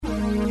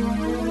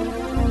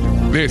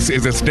This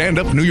is a Stand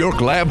Up New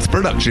York Labs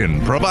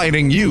production,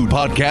 providing you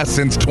podcasts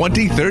since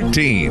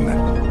 2013.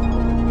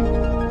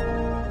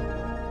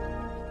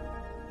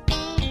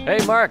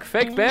 Hey, Mark,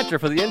 fake banter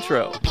for the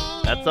intro.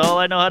 That's all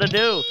I know how to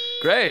do.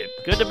 Great.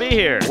 Good to be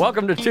here.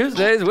 Welcome to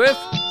Tuesdays with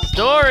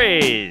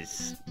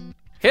Stories.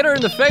 Hit her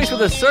in the face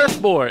with a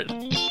surfboard.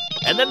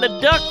 And then the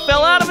duck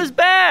fell out of his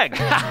bag.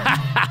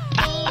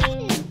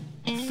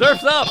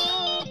 Surf's up.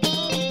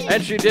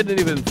 And she didn't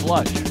even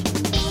flush.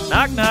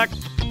 Knock, knock.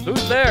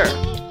 Who's there?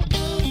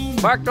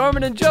 Mark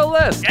Norman and Joe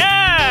List.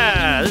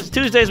 Yeah! This is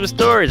Tuesdays with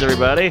Stories,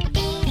 everybody.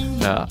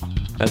 No,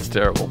 that's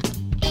terrible.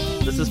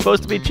 This is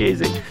supposed to be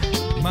cheesy.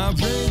 My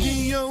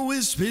radio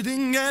is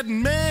spitting at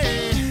me.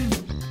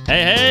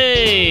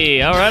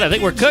 Hey! All right, I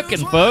think we're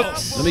cooking,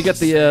 folks. Let me get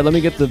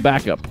the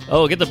backup.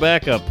 Oh, get the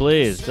backup,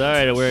 please. All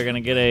right, we're going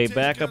to get a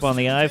backup on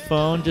the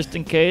iPhone just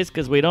in case,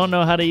 because we don't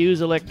know how to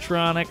use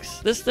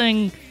electronics. This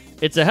thing,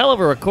 it's a hell of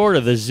a recorder,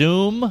 the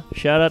Zoom.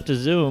 Shout out to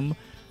Zoom.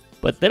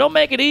 But they don't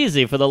make it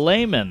easy for the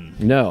layman.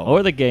 No.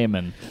 Or the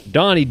gayman.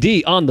 Donnie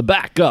D on the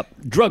backup.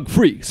 Drug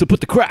free, so put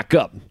the crack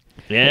up.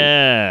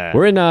 Yeah.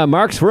 We're in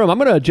Mark's room. I'm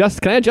going to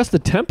adjust. Can I adjust the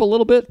temp a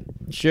little bit?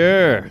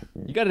 Sure.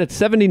 You got it at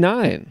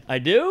 79. I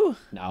do?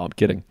 No, I'm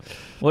kidding.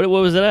 What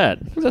was it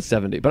at? It was at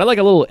 70, but I like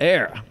a little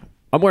air.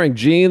 I'm wearing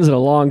jeans and a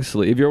long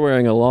sleeve. You're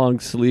wearing a long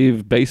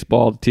sleeve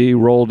baseball tee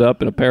rolled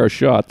up in a pair of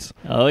shorts.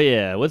 Oh,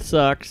 yeah, with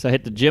socks. I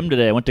hit the gym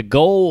today. I went to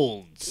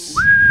Gold's.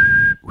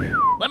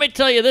 Let me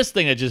tell you this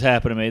thing that just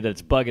happened to me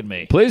that's bugging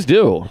me. Please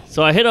do.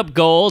 So I hit up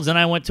Gold's, and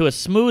I went to a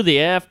smoothie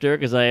after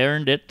because I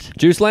earned it.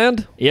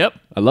 Juiceland? Yep.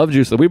 I love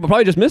Juiceland. We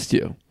probably just missed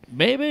you.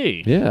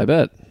 Maybe. Yeah, I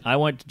bet. I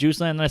went to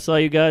Juiceland, and I saw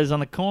you guys on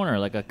the corner,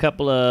 like a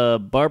couple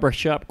of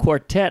barbershop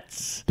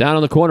quartets. Down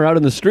on the corner out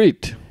in the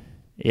street.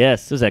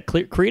 Yes. Is that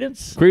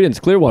Credence? Credence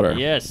Clearwater.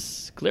 Yes.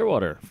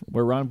 Clearwater,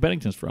 where Ron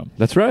Bennington's from.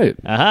 That's right.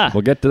 Aha.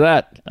 We'll get to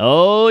that.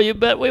 Oh, you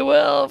bet we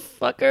will,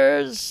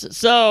 fuckers.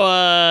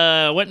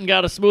 So, went and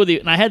got a smoothie,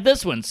 and I had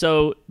this one.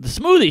 So, the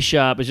smoothie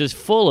shop is just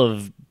full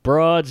of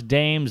broads,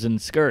 dames,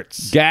 and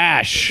skirts.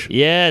 Gash.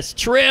 Yes,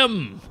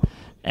 trim.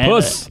 And,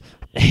 Puss.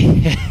 Snatch.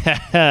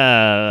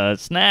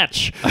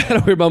 I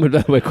had a weird moment,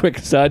 by the way, quick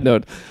side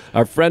note.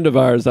 Our friend of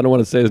ours, I don't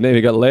want to say his name,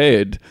 he got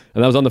laid.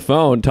 And I was on the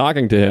phone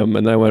talking to him,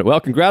 and I went, well,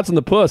 congrats on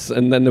the puss.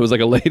 And then there was like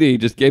a lady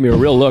just gave me a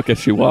real look as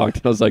she walked.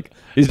 And I was like,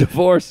 he's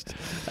divorced.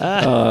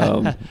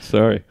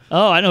 Sorry.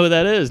 Oh, I know who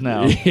that is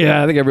now.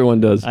 Yeah, I think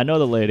everyone does. I know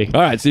the lady.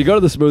 All right, so you go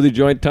to the smoothie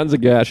joint, tons of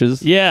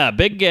gashes. Yeah,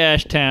 Big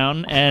Gash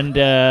Town, and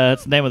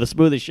that's the name of the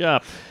smoothie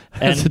shop.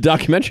 And That's a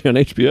documentary on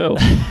HBO.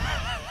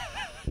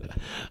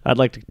 I'd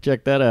like to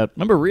check that out.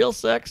 Remember Real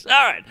Sex? All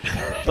right.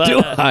 But, Do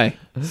I?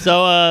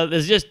 So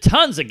there's just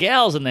tons of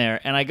gals in there,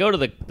 and I go to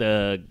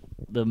the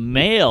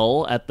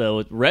mail at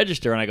the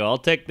register, and I go, I'll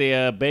take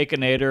the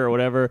Baconator or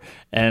whatever,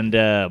 and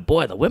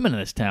boy, the women in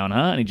this town,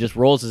 huh? And he just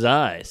rolls his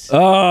eyes.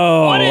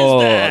 Oh. What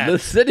is that? The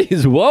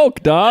city's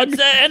woke, dog. It's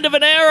the end of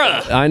an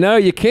era. I know,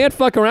 you can't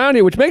fuck around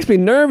here, which makes me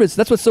nervous.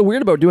 That's what's so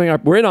weird about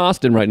we're in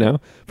Austin right now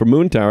for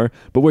Moon Tower,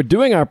 but we're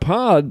doing our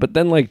pod, but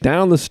then like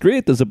down the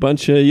street, there's a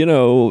bunch of,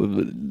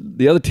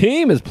 the other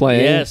team is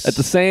playing at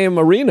the same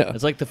arena.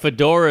 It's like the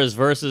Fedoras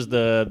versus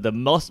the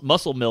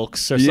Muscle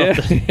Milks or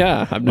something.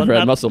 Yeah, I've never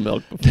had Muscle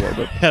Milk before.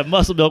 But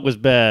Muscle Milk was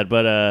bad,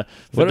 but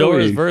What are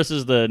Fedoras we?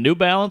 versus the New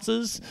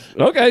Balances.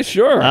 okay,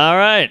 sure. All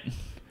right.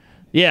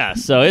 Yeah,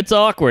 so it's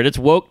awkward. It's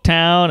Woke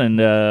Town and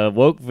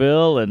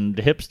Wokeville and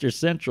Hipster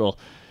Central.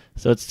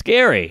 So it's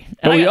scary.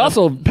 But we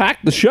also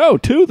packed the show,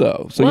 too,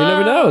 though. So you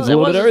never know. It's a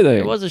little bit of everything.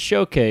 It was a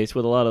showcase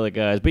with a lot of the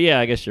guys. But yeah,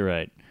 I guess you're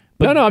right.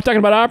 No, I'm talking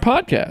about our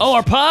podcast. Oh,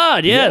 our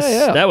pod, yes.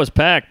 Yeah. That was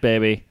packed,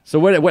 baby.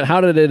 So how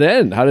did it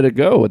end? How did it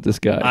go with this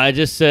guy? I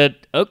just said,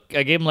 okay.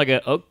 I gave him like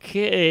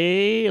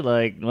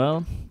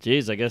well,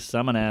 geez, I guess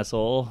I'm an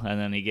asshole. And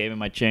then he gave me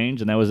my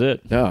change, and that was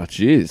it. Oh,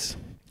 jeez.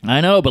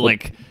 I know, but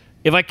like,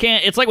 if I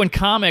can't, it's like when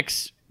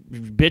comics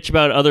bitch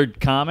about other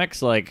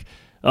comics, like,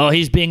 oh,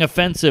 he's being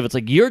offensive. It's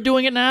like, you're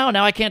doing it now?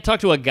 Now I can't talk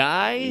to a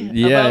guy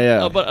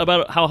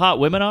about how hot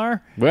women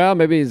are? Well,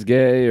 maybe he's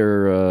gay,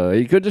 or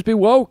he could just be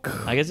woke.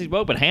 I guess he's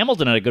woke, but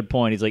Hamilton had a good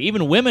point. He's like,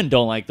 even women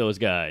don't like those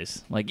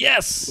guys. Like,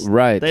 yes.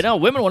 Right. They don't.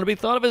 Women want to be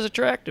thought of as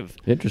attractive.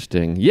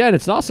 Interesting. Yeah, and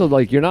it's also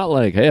like, you're not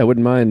like, hey, I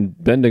wouldn't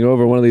mind bending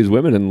over one of these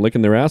women and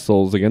licking their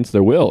assholes against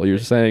their will. You're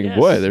saying, Yes.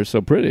 boy, they're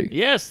so pretty.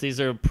 Yes, these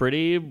are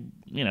pretty,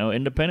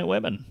 independent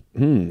women.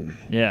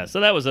 Yeah,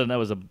 so that was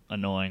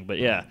annoying, but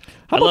yeah,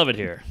 I love it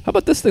here. How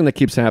about this thing that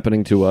keeps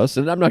happening to us?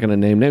 And I'm not going to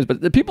name names,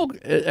 but the people,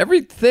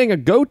 everything I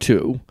go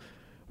to,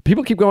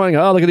 people keep going,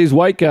 oh, look at these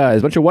white guys,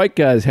 a bunch of white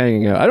guys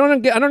hanging out. I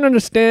don't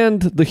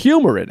understand the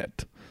humor in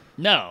it.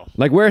 No.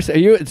 Like, where's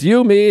you? It's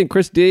you, me, and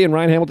Chris D and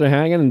Ryan Hamilton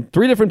hanging, and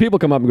 3 different people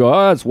come up and go,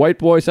 "Oh, it's white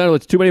boy center.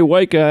 It's too many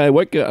white guy." I'm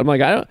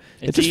like, I don't.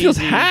 It It's just feels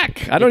easy.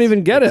 hack. I don't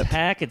even get it's it.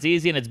 Hack. It's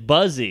easy and it's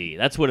buzzy.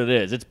 That's what it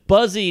is. It's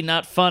buzzy,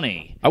 not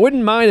funny. I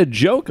wouldn't mind a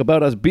joke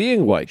about us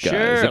being white guys.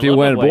 Sure, if you love a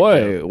went, white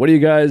boy, joke. what are you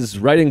guys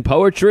writing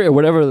poetry or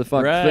whatever the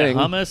fuck Right. thing?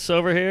 Hummus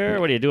over here.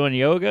 What are you doing?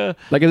 Yoga?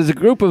 Like, there's a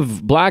group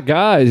of black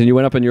guys, and you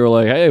went up and you were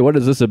like, "Hey, what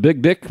is this? A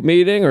big dick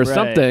meeting or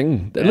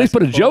something?" At least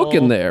put a joke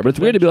in there. But it's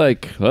weird to be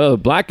like, "Oh,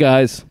 black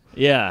guys."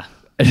 Yeah.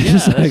 It's Yeah,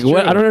 just that's like,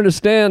 what? true. I don't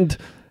understand.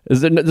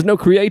 There's no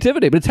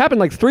creativity, but it's happened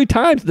like 3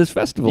 times at this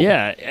festival.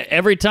 Yeah,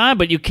 every time,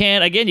 but you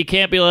can't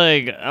be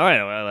like, all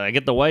right, well, I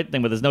get the white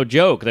thing, but there's no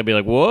joke. They'd be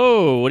like,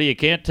 whoa, what do you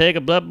can't take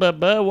a blah, blah,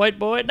 blah, white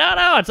boy?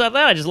 No, it's not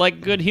that. I just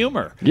like good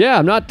humor. Yeah,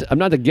 I'm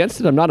not against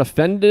it. I'm not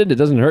offended. It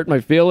doesn't hurt my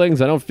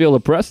feelings. I don't feel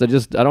oppressed. I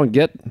don't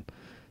get.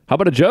 How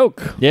about a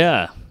joke?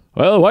 Yeah,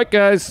 Well, white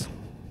guys.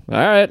 All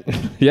right.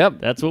 Yep.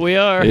 that's what we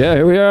are. Yeah,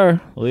 here we are.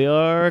 We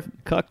are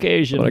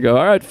Caucasian. I go,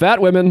 all right,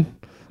 fat women.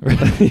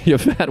 You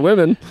fat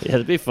women. Yeah,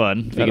 it'd be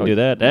fun if you I can don't- do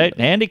that. Hey,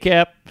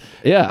 handicap.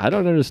 Yeah, I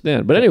don't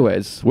understand. But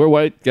anyways, we're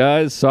white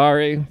guys.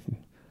 Sorry.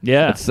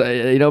 Yeah. It's,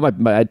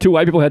 my 2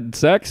 white people had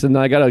sex, and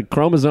I got a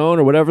chromosome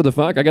or whatever the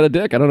fuck. I got a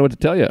dick. I don't know what to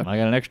tell you. I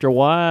got an extra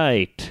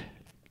white.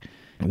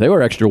 They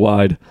were extra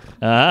wide.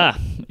 Ah,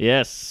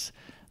 yes.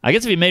 I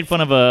guess if you made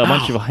fun of a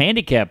bunch of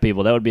handicapped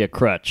people, that would be a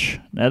crutch.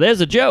 Now,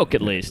 there's a joke,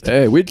 at least.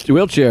 Hey,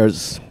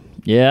 wheelchairs.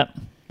 Yeah.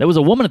 There was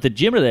a woman at the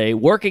gym today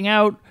working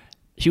out.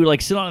 She would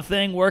like sit on a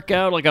thing, work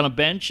out like on a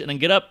bench, and then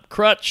get up,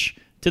 crutch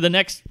to the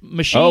next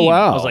machine. Oh,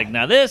 wow. I was like,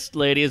 now this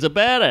lady is a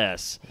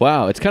badass.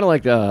 Wow, it's kind of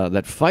like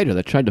that fighter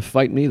that tried to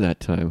fight me that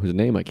time, whose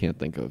name I can't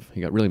think of. He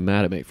got really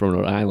mad at me from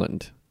Rhode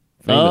Island.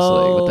 Famously.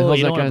 Oh, What the hell's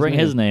you that don't want to guy's bring name?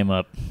 his name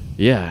up.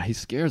 Yeah, he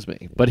scares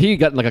me. But he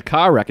got in like a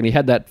car wreck, and he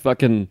had that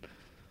fucking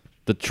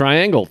the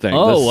triangle thing,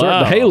 Oh, the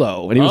wow.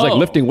 halo, and he was like Oh.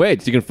 lifting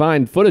weights. You can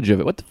find footage of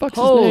it. What the fuck's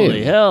his Holy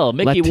name? hell,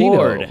 Mickey Latino.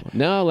 Ward.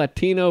 No,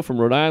 Latino from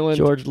Rhode Island.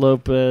 George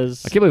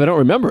Lopez. I can't believe I don't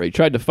remember. He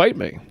tried to fight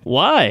me.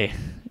 Why?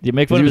 Did you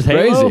make fun He of was his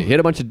halo? crazy. He had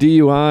a bunch of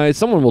DUIs.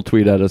 Someone will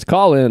tweet at us.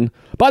 Call in.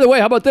 By the way,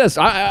 how about this?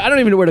 I don't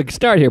even know where to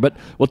start here, but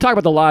we'll talk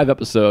about the live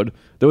episode.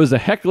 There was a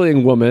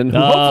heckling woman who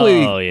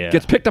hopefully yeah.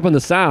 gets picked up on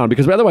the sound,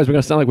 because otherwise we're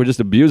going to sound like we're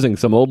just abusing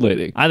some old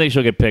lady. I think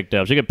she'll get picked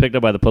up. She'll get picked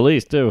up by the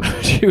police, too.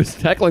 She was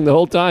heckling the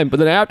whole time, but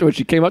then afterwards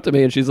she came up to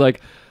me and she's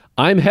like,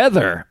 "I'm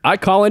Heather. I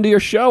call into your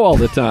show all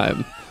the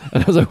time."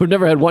 And I was like, "We've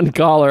never had one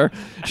caller."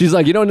 She's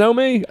like, "You don't know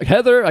me?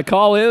 Heather, I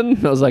call in."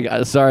 And I was like,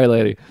 "Sorry,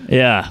 lady."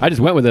 Yeah. I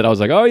just went with it. I was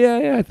like, "Oh,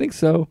 yeah, I think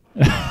so."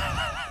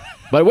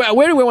 But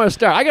where do we want to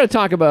start? I got to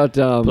talk about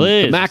the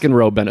Please.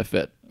 McEnroe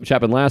benefit, which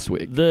happened last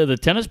week. The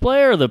tennis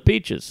player or the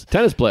peaches?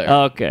 Tennis player.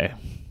 Okay.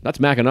 That's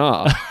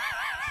Mackinac.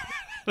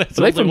 That's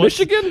Are they only from once-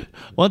 Michigan?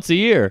 Once a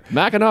year.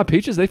 Mackinac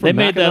Peaches? They from They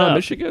made that Mackinac, up.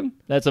 Michigan?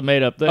 That's a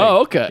made up thing. Oh,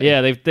 okay.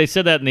 Yeah, they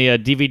said that in the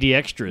DVD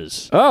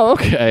extras. Oh,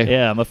 okay.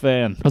 Yeah, I'm a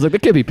fan. I was like, they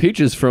can't be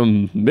peaches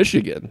from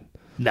Michigan.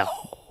 No.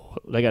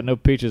 They got no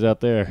peaches out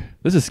there.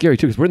 This is scary,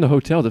 too, because we're in the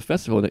hotel at the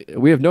festival, and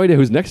we have no idea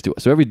who's next to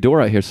us. So every door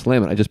I hear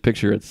slamming, I just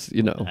picture it's,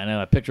 I know.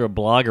 I picture a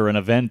blogger in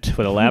a vent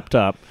with a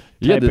laptop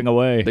typing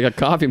away. They got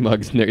coffee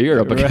mugs in their ear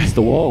up against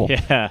the wall.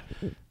 Yeah.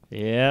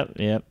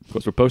 Yep. Of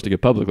course, we're posting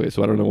it publicly,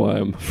 so I don't know why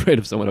I'm afraid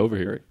of someone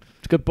overhearing.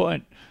 It's a good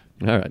point.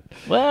 All right.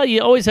 Well, you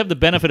always have the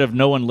benefit of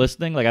no one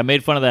listening. Like, I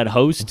made fun of that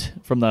host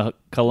from the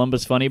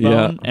Columbus Funny Bone,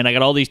 Yeah. and I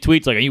got all these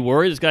tweets like, "Are you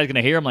worried this guy's going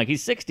to hear?" I'm like,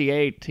 "He's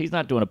 68. He's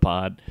not doing a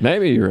pod."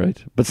 Maybe you're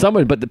right. But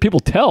the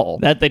people tell.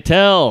 That they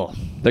tell.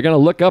 They're going to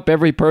look up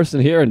every person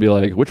here and be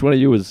like, which one of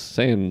you is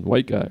saying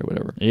white guy or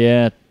whatever.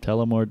 Yeah, tell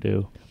them or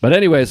do. But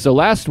anyway, so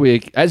last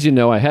week, as you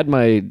know, I had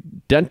my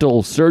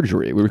dental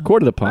surgery. We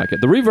recorded the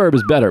podcast. The reverb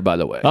is better, by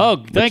the way. Oh,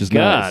 which thank is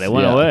God. nice. It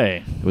went Yeah.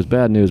 away. It was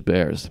bad news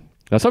bears.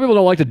 Now, some people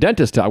don't like the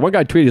dentist talk. One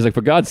guy tweeted, he's like,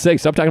 "For God's sake,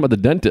 stop talking about the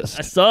I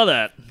dentist." saw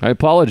that. I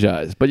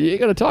apologize, but you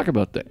got to talk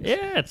about things.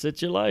 Yeah,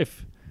 it's your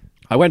life.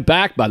 I went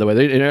back, by the way.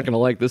 They're not going to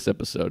like this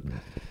episode.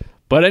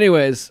 But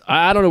anyways,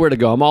 I don't know where to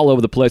go. I'm all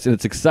over the place, and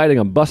it's exciting.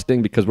 I'm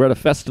busting because we're at a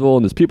festival,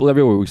 and there's people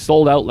everywhere. We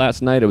sold out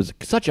last night. It was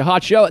such a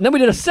hot show. And then we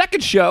did a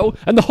second show,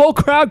 and the whole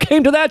crowd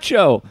came to that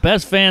show.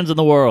 Best fans in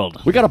the world.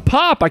 We got a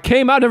pop. I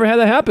came out, never had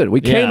that happen.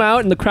 We came Yeah.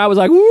 out, and the crowd was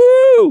like,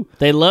 "Woo!"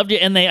 They loved you,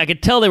 and I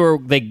could tell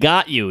they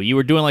got you. You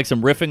were doing like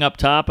some riffing up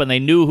top, and they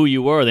knew who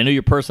you were. They knew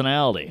your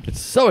personality. It's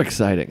so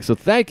exciting. So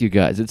thank you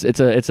guys. It's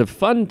a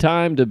fun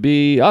time to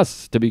be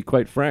us, to be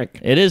quite frank.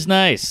 It is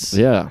nice.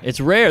 Yeah.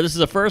 It's rare. This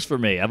is a first for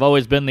me. I've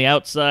always been the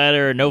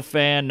outsider, no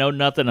fan, no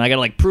nothing, and I got to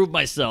like prove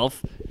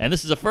myself. And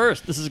this is a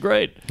first. This is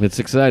great. It's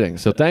exciting.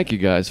 So thank you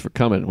guys for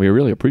coming. We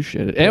really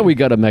appreciate it. And we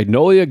got a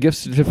Magnolia gift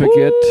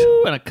certificate.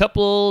 Woo! And a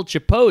couple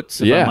chipotes,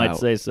 if Yeah. I might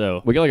say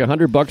so. We got like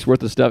 $100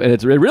 worth of stuff, and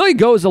it really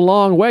goes a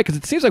long way because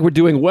it seems like we're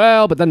doing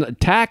well, but then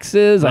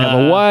taxes, I have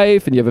a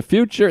wife, and you have a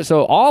future.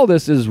 So all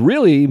this is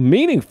really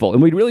meaningful,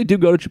 and we really do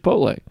go to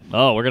Chipotle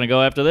Oh, we're going to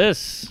go after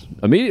this.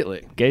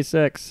 immediately. Gay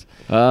sex.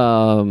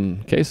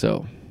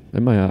 Queso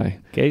in my eye.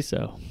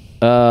 Queso.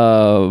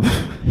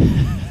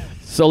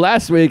 So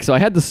last week, I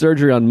had the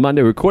surgery on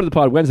Monday. We recorded the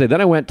pod Wednesday. Then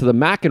I went to the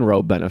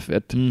McEnroe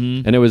benefit,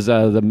 and it was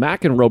the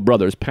McEnroe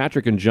brothers,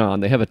 Patrick and John.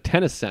 They have a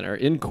tennis center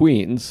in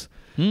Queens,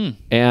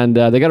 and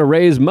they got to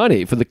raise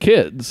money for the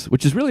kids,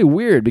 which is really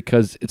weird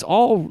because it's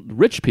all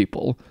rich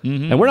people,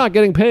 and we're not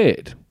getting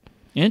paid.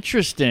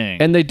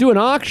 Interesting. And they do an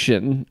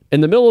auction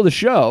in the middle of the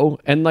show,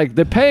 and like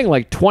they're paying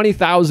like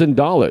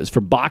 $20,000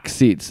 for box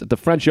seats at the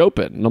French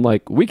Open. And I'm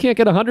like, we can't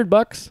get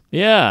 $100?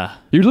 Yeah.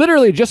 You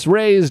literally just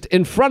raised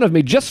in front of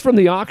me, just from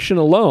the auction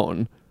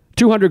alone,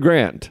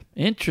 $200,000.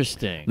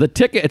 Interesting. The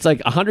ticket, it's like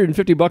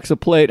 $150 a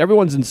plate.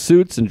 Everyone's in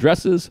suits and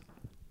dresses.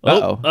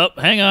 Uh-oh. Oh,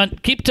 hang on.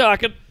 Keep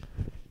talking.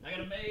 I got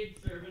a maid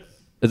service.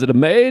 Is it a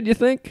maid, you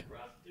think?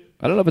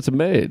 I don't know if it's a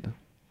maid.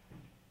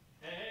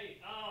 Hey.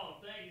 Oh,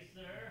 thank you,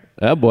 sir.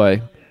 Oh,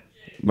 boy.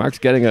 Mark's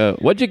getting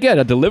what'd you get,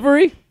 a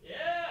delivery?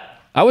 Yeah.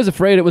 I was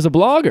afraid it was a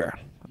blogger.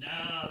 No.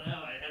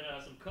 I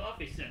had some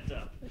coffee sent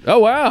up. Oh,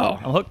 wow.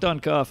 I'm hooked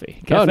on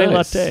coffee. Cafe nice.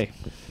 latte.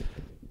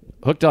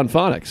 Hooked on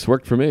Phonics.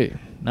 Worked for me.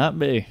 Not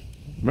me.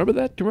 Remember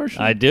that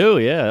commercial? I do,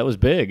 yeah. That was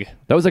big.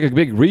 That was like a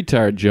big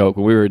retard joke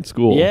when we were in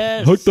school.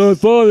 Yes. Hooked on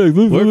Phonics.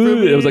 Work for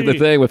me. It was like the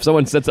thing, if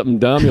someone said something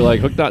dumb, you're like,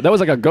 hooked on. That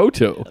was like a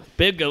go-to.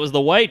 Big. It was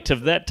the white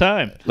of that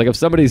time. Like if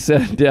somebody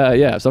said,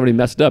 if somebody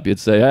messed up, you'd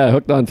say,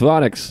 hooked on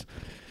Phonics.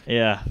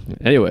 Yeah.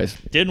 Anyways.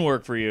 Didn't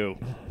work for you.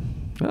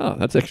 Oh,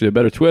 that's actually a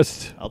better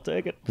twist. I'll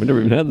take it. We never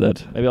even had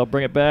that. Maybe I'll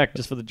bring it back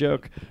just for the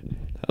joke.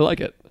 I like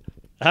it.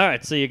 All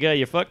right, so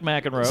you fucked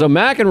McEnroe. So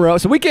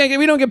McEnroe, so we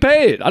don't get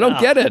paid. I don't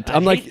get it. I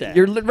I'm like, hate that.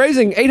 you're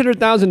raising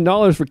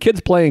 $800,000 for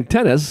kids playing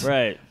tennis.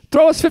 Right.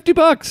 Throw us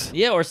 $50.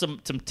 Yeah, or some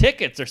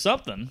tickets or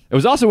something. It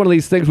was also one of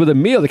these things with a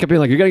meal. They kept being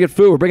like, you're going to get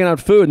food. We're bringing out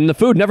food. And the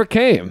food never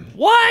came.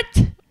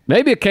 What?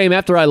 Maybe it came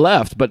after I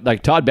left, but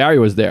like Todd Barry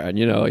was there, and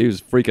he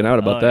was freaking out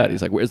about that. Yeah.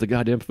 He's like, "Where's the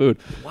goddamn food?"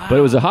 Wow. But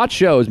it was a hot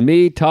show. It was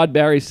me, Todd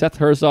Barry, Seth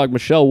Herzog,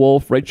 Michelle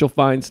Wolf, Rachel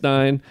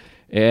Feinstein,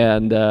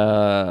 and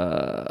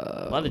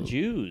A lot of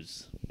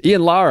Jews.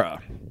 Ian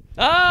Lara.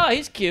 Oh,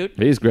 he's cute.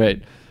 He's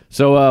great.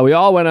 So we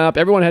all went up.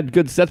 Everyone had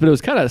good sets, but it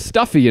was kind of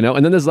stuffy, And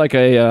then there's like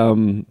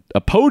a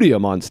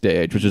podium on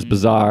stage, which is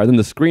bizarre. And then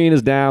the screen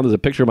is down. There's a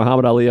picture of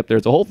Muhammad Ali up there.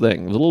 It's a whole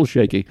thing. It was a little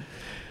shaky.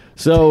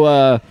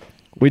 So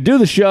we do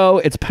the show.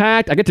 It's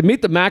packed. I get to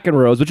meet the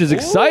McEnroes, which is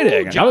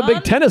exciting. I'm a big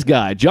John? tennis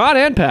guy. John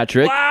and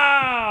Patrick.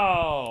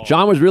 Wow.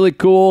 John was really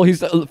cool.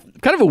 He's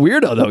kind of a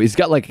weirdo though. He's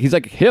like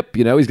hip,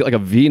 He's got like a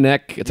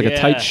V-neck. It's like a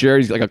tight shirt.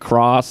 He's got like a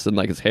cross, and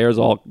like his hair's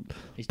all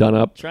done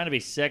up. Trying to be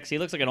sexy. He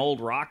looks like an old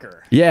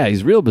rocker. Yeah,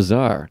 he's real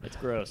bizarre. It's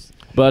gross.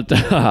 But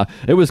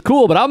it was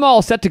cool. But I'm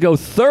all set to go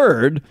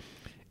third.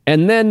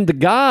 And then the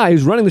guy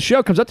who's running the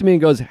show comes up to me and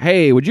goes,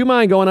 "Hey, would you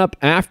mind going up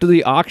after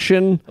the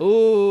auction?"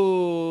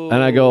 Ooh.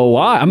 And I go,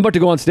 "Why? I'm about to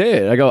go on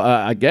stage." I go,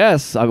 "I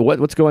guess.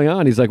 What's going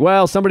on?" He's like,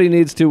 "Well, somebody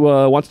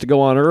wants to go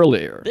on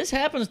earlier." This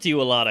happens to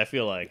you a lot, I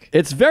feel like.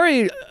 It's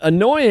very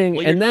annoying.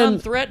 Well, you're and then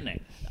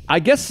non-threatening. I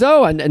guess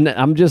so. And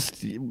I'm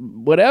just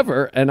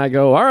whatever. And I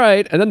go, "All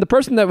right." And then the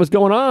person that was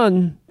going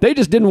on, they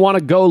just didn't want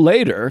to go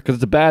later because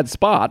it's a bad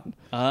spot.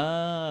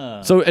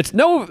 Ah. So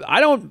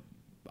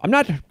I'm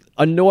not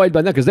annoyed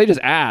by that because they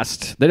just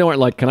asked. They weren't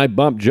like, "Can I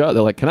bump Joe?"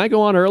 They're like, "Can I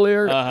go on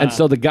earlier?" And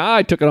so the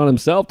guy took it on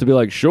himself to be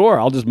like, "Sure,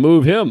 I'll just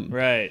move him."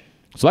 Right.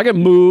 So I get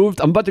moved.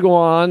 I'm about to go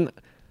on.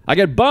 I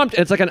get bumped,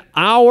 and it's like an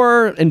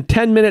hour and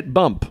 10-minute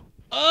bump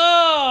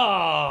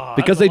Oh.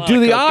 because they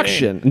do the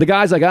auction. And the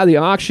guy's like, the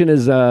auction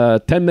is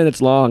 10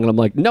 minutes long. And I'm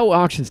like, no,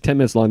 auction's 10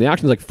 minutes long. The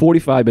auction's like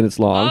 45 minutes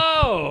long.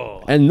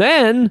 Oh. And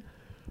then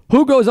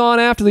who goes on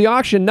after the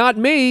auction? Not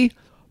me.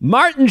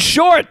 Martin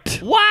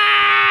Short.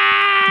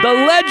 Wow. The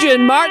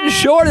legend, Martin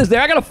Short, is there.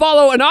 I got to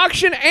follow an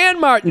auction and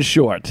Martin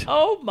Short.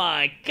 Oh,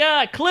 my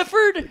God.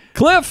 Clifford?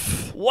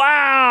 Cliff.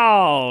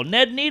 Wow.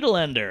 Ned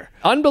Niederlander.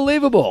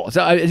 Unbelievable.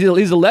 So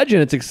he's a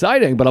legend. It's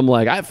exciting, but I'm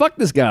like, fuck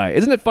this guy.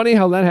 Isn't it funny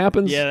how that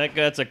happens? Yeah,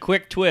 that's a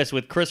quick twist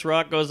with Chris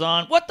Rock goes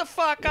on. What the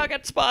fuck? I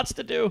got spots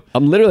to do.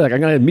 I'm literally like,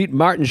 I'm going to meet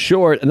Martin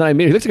Short, and then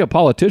he looks like a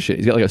politician.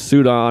 He's got like a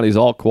suit on. He's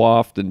all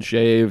coiffed and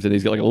shaved, and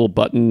he's got like a little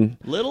button.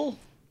 Little?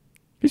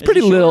 He's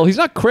pretty he little. short? He's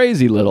not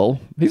crazy little.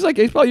 He's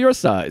probably your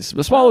size.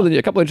 But smaller than you,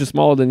 a couple inches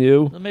smaller than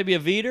you. Maybe a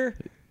Veter?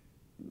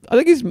 I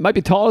think he might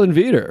be taller than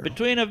Veter.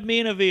 Between me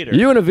and a Veter.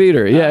 You and a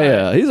Veter,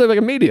 yeah. He's like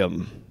a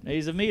medium.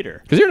 He's a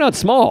meter. Because you're not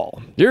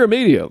small. You're a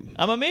medium.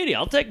 I'm a medium.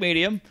 I'll take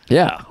medium.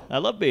 Yeah. I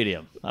love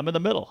medium. I'm in the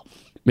middle.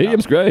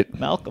 Medium's great.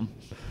 Malcolm.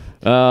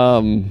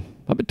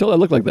 I've been told I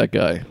look like that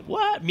guy.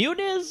 What?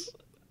 Muniz?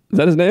 Is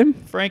that his name?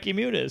 Frankie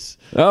Muniz.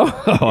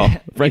 Oh,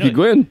 Frankie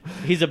Gwynn.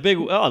 He's a big.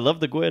 Oh, I love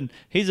the Gwynn.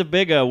 He's a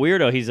big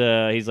weirdo.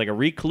 He's like a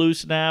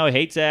recluse now. He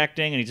hates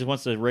acting and he just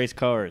wants to race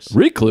cars.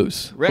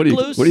 Recluse.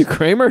 Recluse? What are you,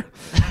 Kramer?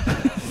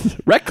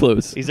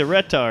 Recluse. He's a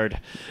retard.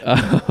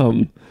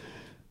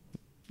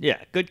 Yeah,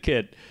 good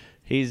kid.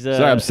 He's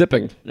Sorry, I'm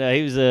sipping.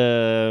 he was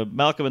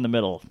Malcolm in the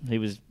Middle. He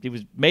was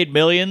made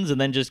millions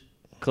and then just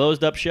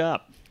closed up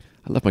shop.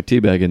 I left my tea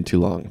bag in too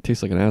long. It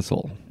tastes like an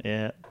asshole.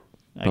 Yeah,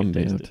 I Bummed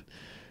can me taste out. it.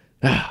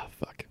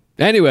 Fuck.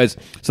 Anyways,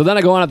 so then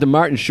I go on up to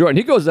Martin Short, and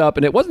he goes up,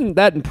 and it wasn't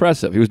that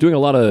impressive. He was doing a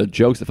lot of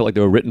jokes that felt like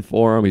they were written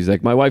for him. He's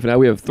like, my wife and I,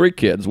 we have 3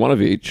 kids, one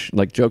of each,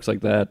 like jokes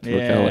like that.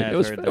 Yeah, Kinda like, I've it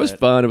was heard it was that.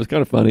 fun. It was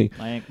kind of funny.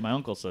 My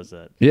uncle says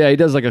that. Yeah, he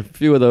does like a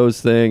few of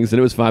those things, and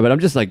it was fine. But I'm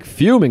just like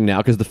fuming now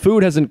because the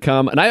food hasn't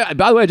come. And I,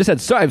 by the way, I just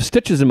had I have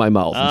stitches in my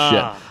mouth and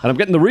shit, and I'm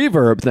getting the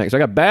reverb thing. So I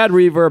got bad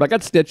reverb. I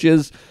got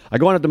stitches. I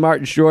go on up to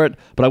Martin Short,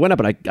 but I went up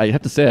and I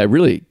have to say I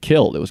really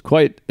killed. It was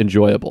quite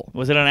enjoyable.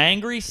 Was it an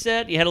angry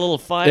set? You had a little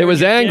fire? It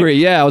was angry,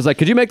 yeah. I was like,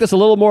 could you make this a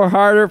little more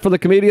harder for the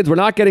comedians? We're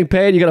not getting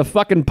paid. You got a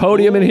fucking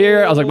podium in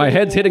here. I was like, my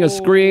head's hitting a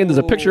screen. There's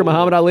a picture of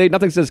Muhammad Ali.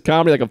 Nothing says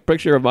comedy like a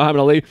picture of Muhammad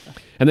Ali.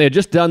 And they had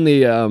just done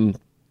the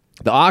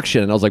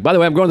auction. And I was like, by the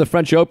way, I'm going to the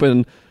French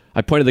Open.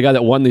 I pointed to the guy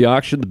that won the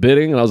auction, the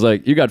bidding, and I was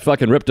like, you got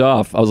fucking ripped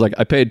off. I was like,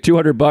 I paid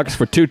 $200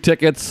 for 2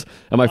 tickets,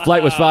 and my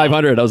flight was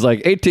 $500. I was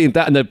like,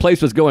 18,000, and the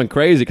place was going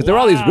crazy because there were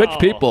all these rich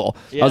people.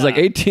 Yeah. I was like,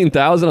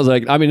 18,000. I was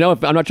like, I mean, no,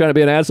 I'm not trying to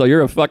be an asshole.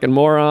 You're a fucking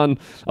moron.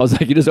 I was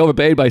like, you just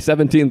overpaid by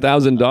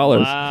 $17,000.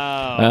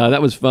 Wow.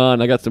 That was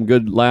fun. I got some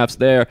good laughs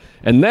there.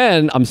 And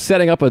then I'm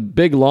setting up a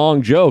big,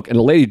 long joke, and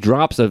a lady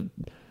drops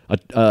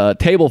a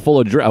table full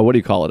of what do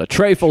you call it? A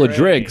tray full of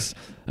drinks.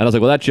 And I was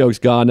like, well, that joke's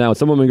gone now. And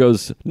some woman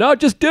goes, no,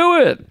 just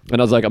do it.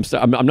 And I was like,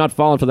 I'm not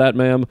falling for that,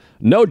 ma'am.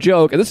 No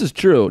joke, and this is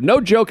true,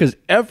 no joke has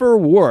ever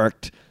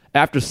worked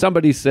after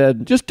somebody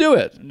said, just do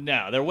it.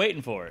 No, they're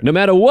waiting for it. No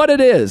matter what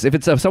it is,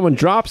 if someone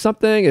drops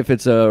something, if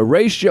it's a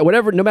ratio,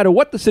 whatever, no matter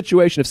what the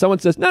situation, if someone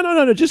says,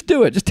 no, just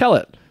do it, just tell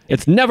it.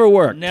 It's never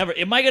worked. Never.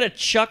 It might get a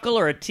chuckle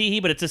or a tee-hee,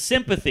 but it's a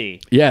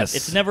sympathy. Yes.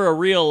 It's never a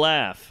real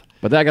laugh.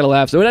 But I got to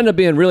laugh. So it ended up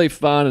being really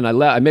fun, and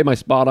I made my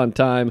spot on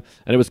time,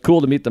 and it was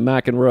cool to meet the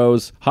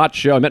McEnroes. Hot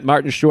show. I met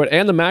Martin Short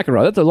and the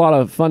McEnroe. That's a lot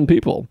of fun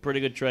people. Pretty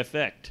good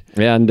trifecta.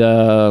 And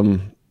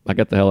I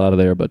got the hell out of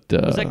there. But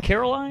Was that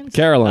Caroline's?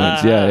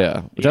 Caroline's,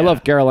 yeah. Which I yeah.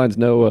 love Caroline's.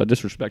 No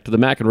disrespect to the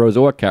McEnroes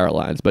or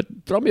Caroline's, but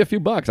throw me a few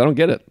bucks. I don't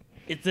get it.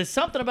 There's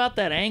something about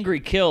that angry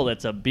kill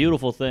that's a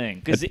beautiful thing.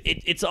 Because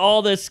it's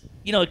all this,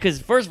 because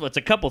first of all, it's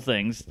a couple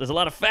things. There's a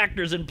lot of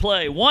factors in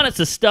play. One, it's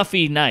a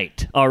stuffy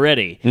night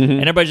already.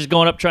 And everybody's just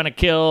going up trying to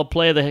kill,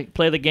 play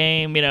the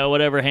game,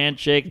 whatever,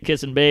 handshake,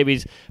 kissing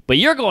babies. But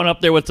you're going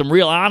up there with some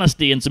real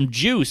honesty and some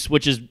juice,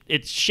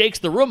 it shakes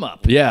the room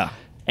up. Yeah.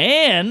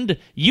 And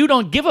you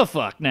don't give a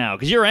fuck now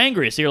because you're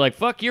angry. So you're like,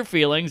 fuck your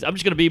feelings. I'm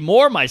just going to be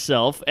more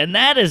myself. And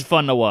that is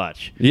fun to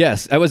watch.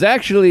 Yes, I was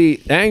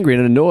actually angry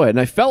and annoyed, and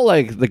I felt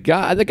like the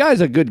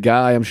guy's a good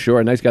guy, I'm sure,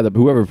 a nice guy,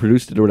 whoever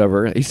produced it or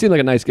whatever. He seemed like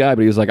a nice guy,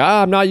 but he was like,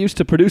 I'm not used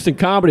to producing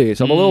comedy,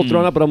 so I'm a little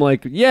thrown up, but I'm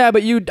like, yeah,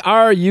 but you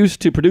are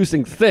used to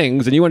producing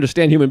things, and you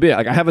understand human beings.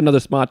 Like, I have another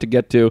spot to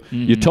get to.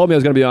 You told me I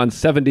was going to be on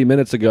 70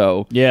 minutes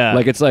ago. Yeah.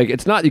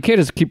 It's not, you can't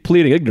just keep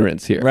pleading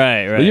ignorance here.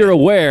 Right. You're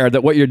aware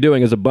that what you're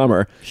doing is a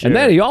bummer. Sure. And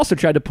then he also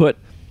tried to put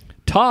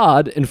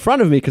Todd in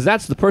front of me, because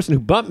that's the person who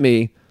bumped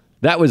me.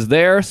 That was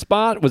their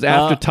spot, was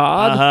after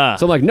Todd.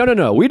 So I'm like,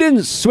 no, we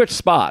didn't switch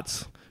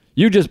spots.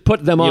 You just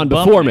put them on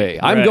before me.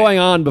 I'm Right. going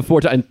on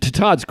before Todd. And to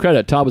Todd's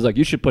credit, Todd was like,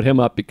 you should put him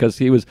up because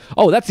he was...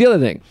 Oh, that's the other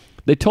thing.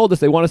 They told us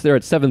they want us there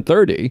at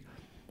 7:30.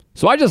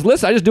 So I just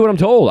listen. I just do what I'm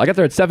told. I got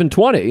there at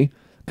 7:20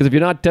 because if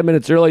you're not 10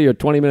 minutes early, you're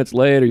 20 minutes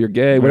late or you're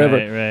gay, whatever.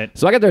 Right.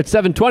 So I got there at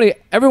 7:20.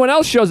 Everyone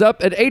else shows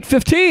up at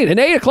 8:15 and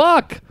 8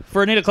 o'clock.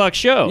 For an 8 o'clock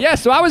show. Yeah,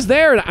 so I was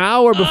there an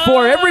hour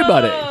before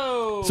everybody.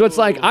 So it's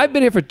like, I've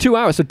been here for 2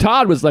 hours. So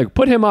Todd was like,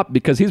 put him up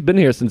because he's been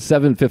here since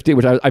 7:15,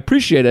 which I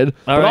appreciated.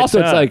 All but right, also,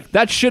 it's Todd. like,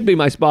 that should be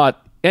my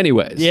spot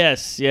anyways.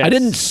 Yes. I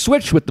didn't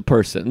switch with the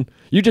person.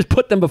 You just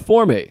put them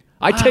before me.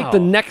 I take the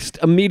next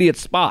immediate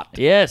spot.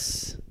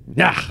 Yes.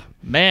 Yeah.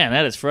 Man,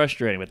 that is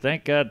frustrating. But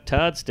thank God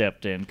Todd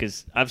stepped in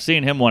because I've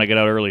seen him want to get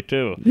out early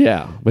too.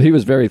 Yeah, but he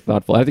was very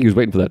thoughtful. I think he was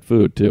waiting for that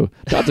food, too.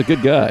 Todd's a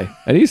good guy.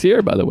 And he's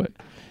here, by the way.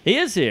 He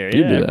is here.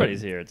 You Yeah, do that.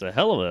 everybody's here. It's a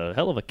hell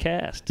of a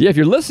cast. Yeah, if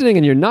you're listening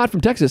and you're not from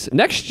Texas,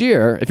 next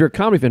year, if you're a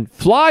comedy fan,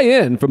 fly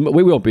in from...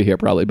 We won't be here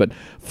probably, but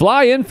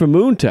fly in from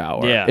Moon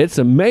Tower. Yeah. It's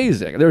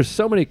amazing. There's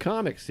so many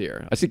comics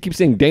here. Keep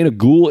seeing Dana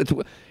Gould.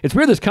 It's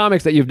weird there's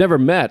comics that you've never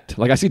met.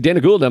 Like, I see Dana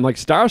Gould and I'm like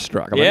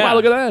starstruck. I'm like, wow,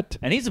 look at that.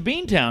 And he's a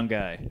Beantown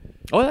guy.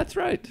 Oh, that's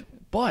right.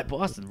 Boy,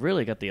 Boston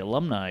really got the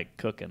alumni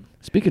cooking.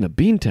 Speaking of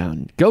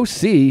Beantown, go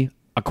see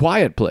A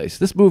Quiet Place.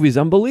 This movie's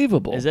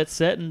unbelievable. Is that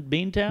set in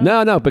Beantown?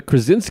 No, but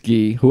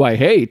Krasinski, who I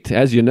hate,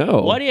 as you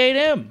know. Why do you hate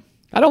him?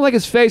 I don't like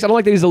his face. I don't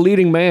like that he's a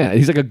leading man.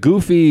 He's like a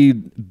goofy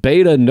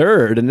beta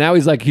nerd, and now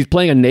he's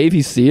playing a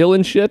Navy SEAL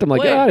and shit. I'm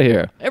like, get out of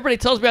here. Everybody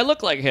tells me I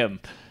look like him.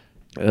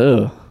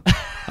 Ugh.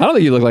 I don't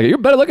think you look like it. You're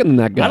better looking than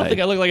that guy. I don't think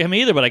I look like him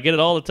either, but I get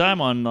it all the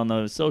time on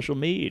the social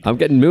media. I'm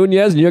getting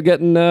Munez, and you're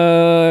getting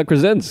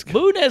Krasinski.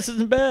 Mooness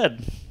isn't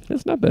bad.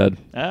 It's not bad.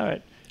 All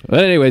right.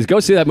 But anyways,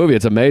 go see that movie.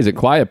 It's amazing.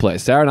 Quiet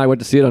Place. Sarah and I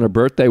went to see it on her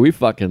birthday. We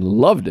fucking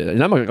loved it.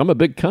 And I'm a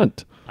big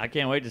cunt. I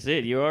can't wait to see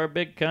it. You are a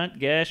big cunt,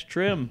 gash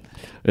trim.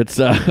 It's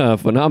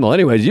phenomenal.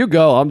 Anyways, you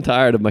go. I'm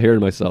tired of hearing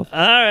myself. All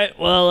right.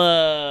 Well,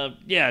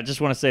 I just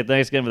want to say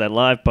thanks again for that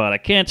live pod. I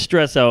can't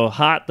stress how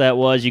hot that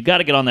was. You got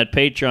to get on that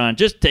Patreon.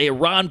 Just to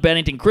Ron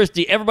Bennington,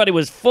 Christy, everybody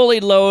was fully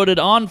loaded,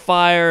 on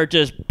fire,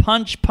 just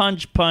punch.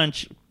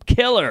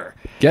 killer.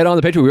 Get on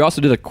the Patreon. We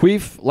also did a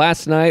queef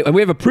last night, and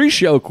we have a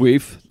pre-show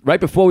queef right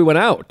before we went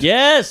out.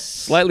 Yes.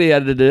 Slightly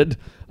edited.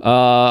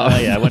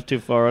 I went too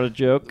far on a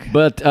joke.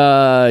 But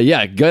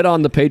get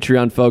on the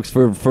Patreon, folks,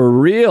 for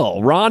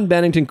real. Ron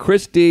Bennington,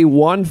 Christy,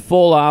 1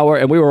 full hour,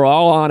 and we were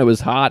all on. It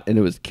was hot, and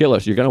it was killer,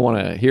 so you're going to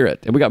want to hear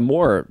it. And we got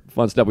more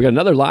fun stuff. We got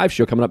another live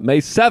show coming up May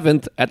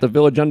 7th at the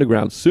Village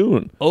Underground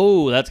soon.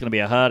 Oh, that's going to be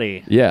a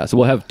hottie. Yeah, so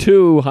we'll have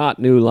 2 hot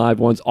new live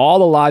ones. All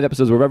the live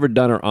episodes we've ever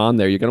done are on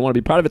there. You're going to want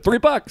to be part of it.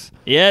 $3.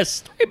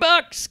 Yes,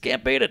 $3.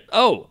 Can't beat it.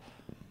 Oh,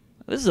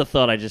 this is a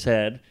thought I just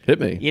had. Hit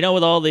me. You know,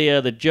 with all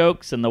the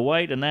jokes and the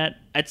white and that,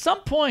 at some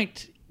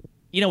point,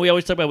 you know, we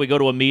always talk about we go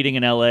to a meeting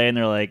in L.A. and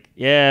they're like,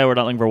 yeah, we're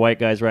not looking for white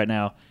guys right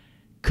now.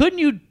 Couldn't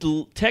you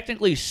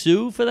technically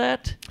sue for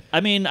that? I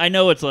mean, I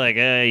know it's like,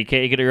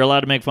 you're allowed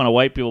to make fun of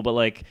white people, but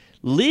like,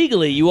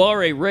 legally, you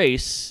are a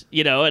race,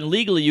 you know, and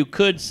legally you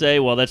could say,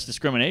 well, that's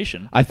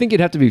discrimination. I think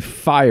you'd have to be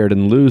fired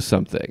and lose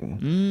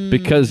something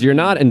because you're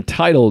not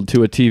entitled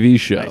to a TV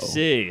show.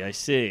 I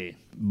see.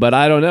 But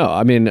I don't know.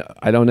 I mean,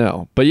 I don't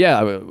know. But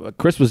yeah,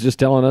 Chris was just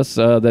telling us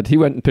that he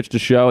went and pitched a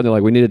show, and they're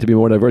like, we need it to be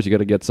more diverse. You got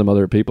to get some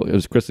other people. It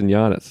was Chris and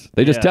Giannis.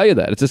 They just tell you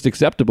that. It's just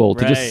acceptable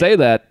to just say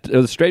that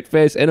with a straight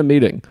face in a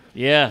meeting.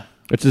 Yeah.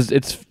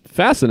 It's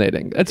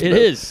fascinating. It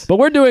is. But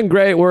we're doing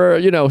great.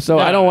 We're, so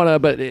I don't want to,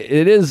 but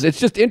it's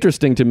just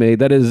interesting to me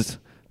that is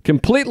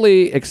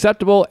completely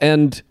acceptable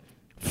and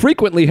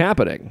frequently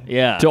happening.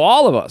 Yeah. To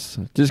all of us.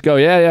 Just go,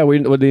 we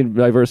need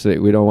diversity.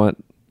 We don't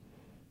want...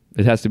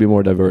 It has to be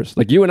more diverse.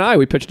 Like you and I,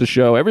 we pitched a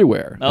show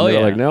everywhere. Oh, and they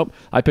were like, nope.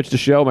 I pitched a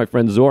show. My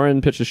friend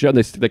Zoran pitched a show. And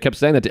they kept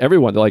saying that to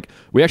everyone. They're like,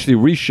 we actually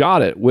reshot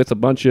it with a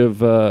bunch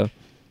of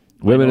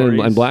women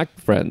and black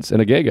friends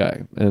and a gay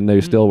guy. And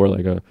they still were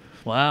like,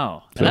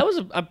 wow. And that was,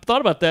 I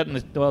thought about that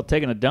while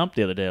taking a dump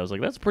the other day. I was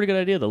like, that's a pretty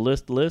good idea, the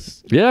list.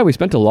 Yeah, we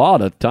spent a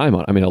lot of time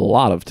on it. I mean, a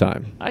lot of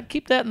time. I'd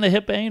keep that in the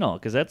hip anal,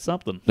 because that's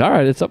something. All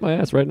right, it's up my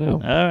ass right now. All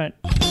right.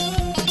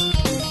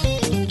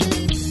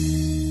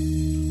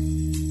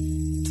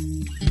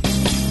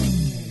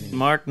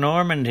 Mark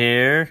Normand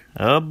here.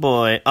 Oh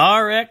boy.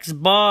 RX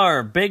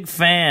Bar, big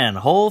fan.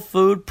 Whole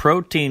food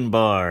protein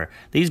bar.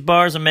 These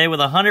bars are made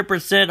with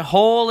 100%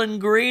 whole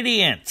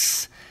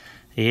ingredients.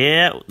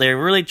 Yeah, they're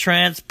really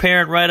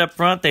transparent right up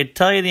front. They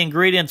tell you the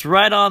ingredients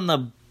right on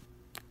the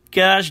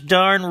gosh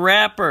darn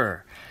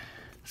wrapper.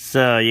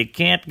 So you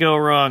can't go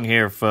wrong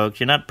here, folks.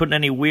 You're not putting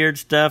any weird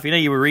stuff. You know,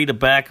 you read the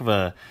back of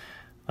a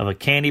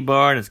candy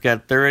bar and it's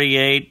got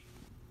 38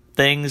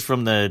 things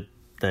from the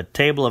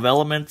table of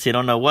elements. You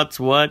don't know what's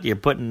what. You're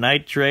putting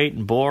nitrate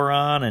and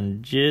boron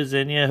and jizz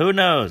in you. Who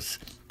knows?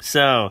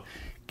 So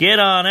get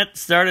on it.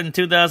 Started in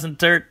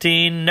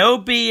 2013. No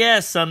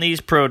BS on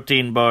these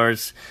protein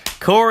bars.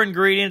 Core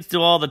ingredients do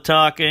all the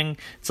talking.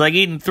 It's like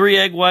eating 3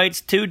 egg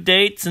whites, 2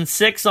 dates, and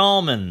 6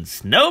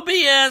 almonds. No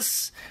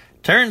BS.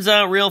 Turns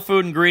out real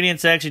food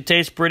ingredients actually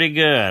taste pretty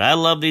good. I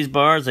love these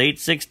bars. I eat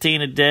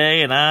 16 a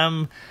day, and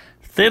I'm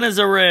thin as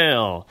a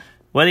rail.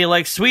 Whether you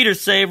like sweet or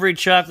savory,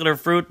 chocolate or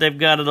fruit, they've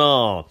got it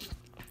all.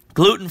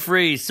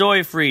 Gluten-free,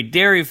 soy-free,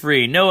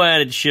 dairy-free, no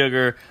added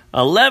sugar,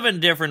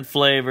 11 different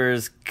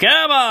flavors.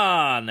 Come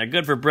on! They're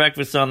good for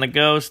breakfast on the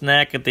go,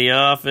 snack at the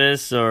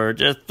office, or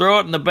just throw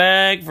it in the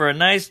bag for a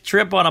nice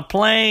trip on a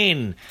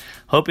plane.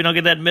 Hope you don't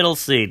get that middle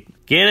seat.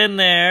 Get in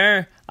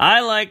there.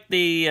 I like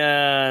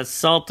the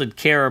salted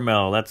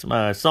caramel. That's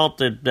my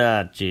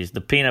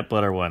the peanut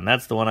butter one.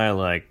 That's the one I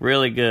like.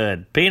 Really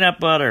good. Peanut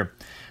butter.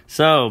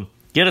 So...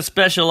 get a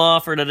special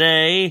offer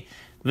today.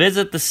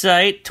 Visit the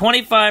site.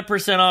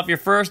 25% off your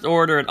first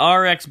order at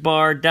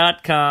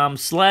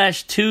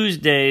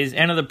rxbar.com/Tuesdays.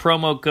 Enter the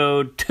promo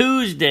code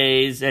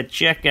Tuesdays at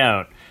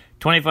checkout.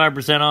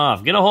 25%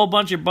 off. Get a whole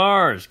bunch of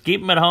bars.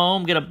 Keep them at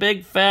home. Get a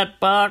big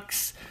fat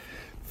box.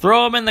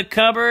 Throw them in the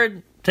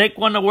cupboard. Take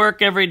one to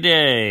work every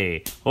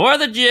day. Or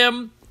the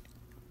gym.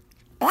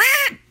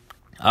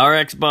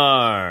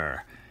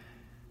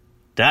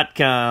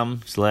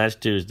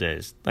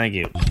 rxbar.com/Tuesdays. Thank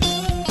you.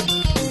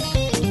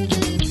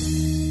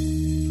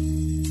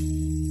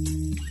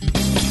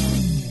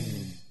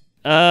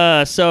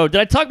 So did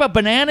I talk about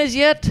bananas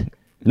yet?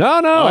 No,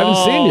 I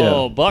haven't seen you.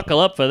 Oh, buckle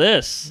up for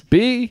this.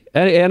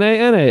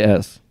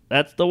 BNANAS.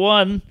 That's the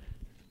one.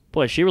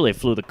 Boy, she really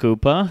flew the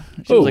coop, huh?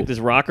 She was like this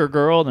rocker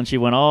girl, and then she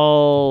went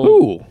all...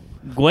 Ooh.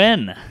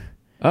 Gwen.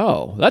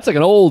 Oh, that's like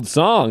an old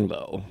song,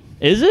 though.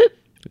 Is it?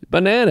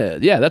 Banana.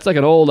 Yeah, that's like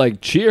an old,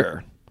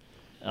 Cheer.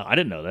 Oh, I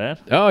didn't know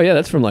that. Oh, yeah,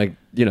 that's from, the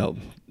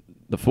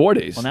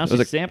 40s. Well, now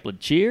she's sampling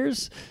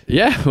Cheers?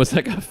 Yeah, it was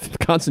like a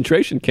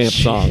concentration camp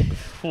song.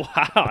 Wow.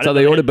 That's how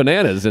they ordered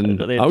bananas in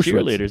they had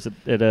Auschwitz. cheerleaders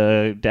at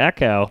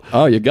Dachau.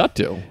 Oh, you got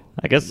to.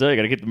 I guess so. You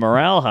got to keep the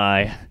morale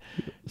high.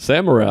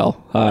 Sam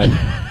Morril. Hi.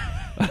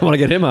 I don't want to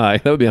get him high.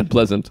 That would be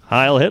unpleasant.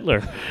 Heil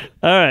Hitler.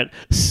 All right.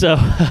 So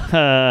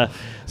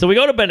so we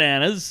go to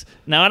bananas.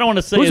 Now, I don't want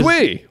to say Who's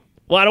we?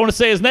 Well, I don't want to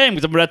say his name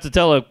because I'm going to have to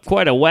tell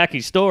quite a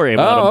wacky story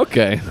about him. Oh,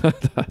 okay.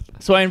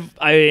 So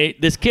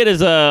this kid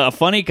is a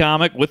funny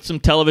comic with some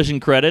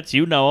television credits.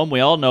 You know him. We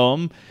all know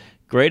him.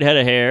 Great head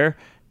of hair.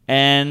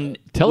 And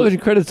television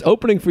credits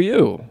opening for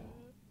you.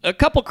 a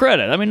couple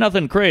credit. I mean,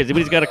 nothing crazy, but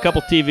he's got a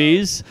couple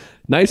TVs.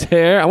 Nice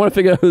hair. I want to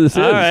figure out who this is.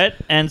 All right,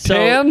 and so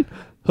Tan?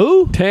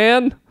 who?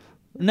 Tan?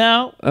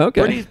 No.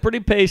 Okay. Pretty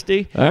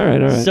pasty. All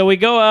right. So we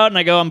go out, and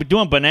I go, I'm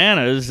doing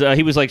bananas.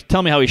 He was like,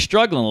 telling me how he's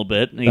struggling a little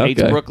bit, and he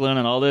hates Okay. Brooklyn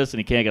and all this, and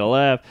he can't get a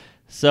laugh.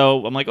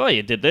 So I'm like, oh,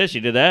 you did this,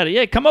 you did that.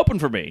 Yeah, come open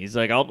for me. He's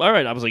like, all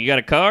right. I was like, you got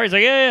a car? He's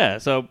like, yeah.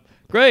 So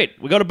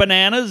great. We go to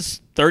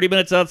Bananas, 30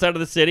 minutes outside of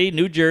the city,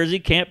 New Jersey.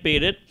 Can't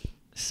beat it.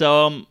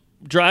 So I'm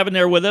driving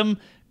there with him.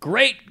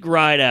 Great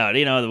ride out.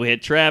 You know, we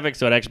had traffic,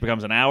 so it actually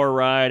becomes an hour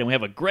ride, and we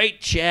have a great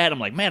chat. I'm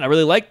like, man, I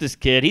really like this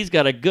kid. He's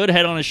got a good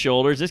head on his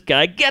shoulders. This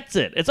guy gets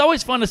it. It's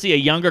always fun to see a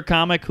younger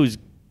comic who's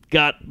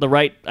got the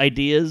right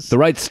ideas. The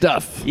right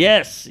stuff.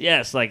 Yes.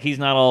 Like, he's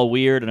not all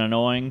weird and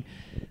annoying.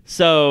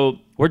 So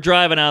we're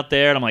driving out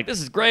there, and I'm like,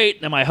 this is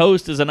great. And my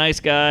host is a nice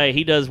guy.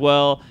 He does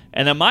well.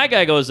 And then my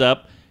guy goes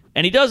up,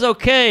 and he does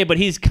okay, but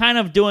he's kind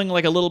of doing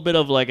like a little bit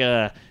of like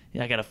a,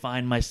 I got to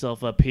find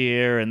myself up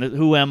here, and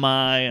who am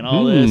I, and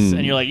all this.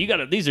 And you're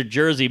like, these are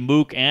Jersey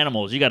mook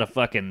animals. You got to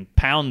fucking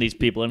pound these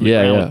people in the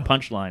ground with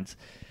punchlines.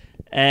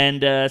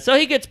 And so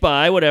he gets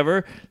by,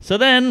 whatever. So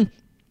then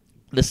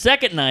the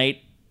second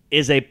night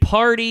is a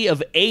party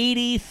of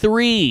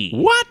 83.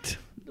 What?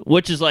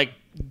 Which is like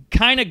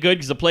kind of good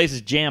because the place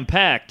is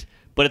jam-packed.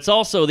 But it's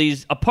also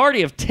a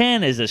party of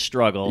 10 is a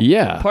struggle.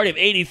 Yeah. A party of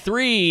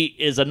 83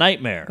 is a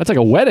nightmare. That's like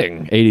a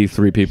wedding,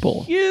 83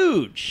 people.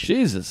 Huge.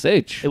 Jesus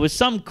H. It was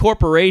some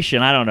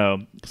corporation, I don't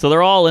know. So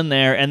they're all in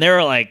there, and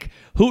they're like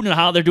hooting and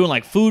hollering. They're doing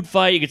like food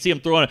fight. You can see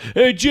them throwing,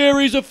 hey,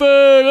 Jerry's a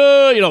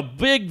fan.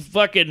 Big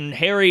fucking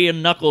hairy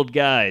and knuckled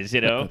guys,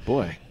 Oh,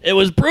 boy. It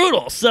was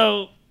brutal.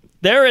 So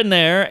they're in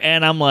there,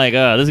 and I'm like,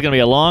 this is going to be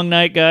a long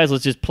night, guys.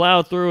 Let's just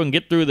plow through and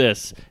get through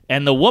this.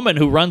 And the woman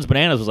who runs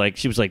Bananas was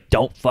like,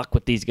 don't fuck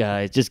with these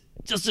guys.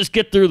 Just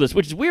get through this,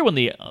 which is weird when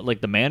the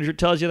manager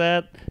tells you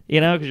that,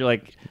 because you're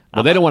like,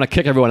 Well, they don't want to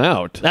kick everyone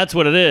out. that's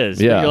what it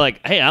is. Yeah. You're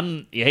like, hey,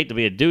 you hate to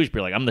be a douche, but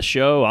you're like, I'm the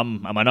show.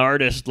 I'm an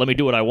artist. Let me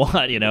do what I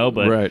want,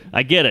 but Right.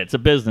 I get it. It's a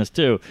business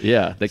too.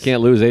 Yeah, they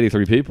can't lose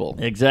 83 people.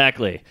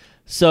 Exactly.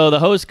 So the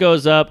host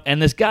goes up,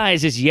 and this guy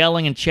is just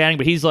yelling and chatting,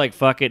 but he's like,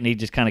 fuck it, and he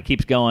just kind of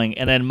keeps going.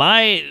 And then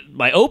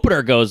my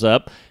opener goes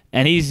up,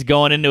 and he's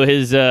going into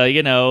his,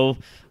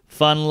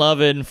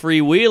 fun-loving,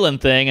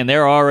 freewheeling thing, and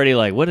they're already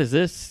like,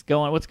 what's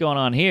going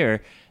on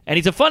here? And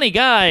he's a funny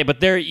guy,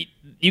 but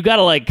you got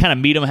to, like, kind of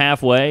meet him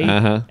halfway,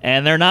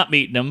 and they're not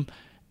meeting him.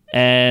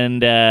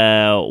 And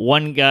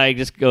one guy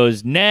just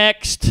goes,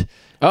 next.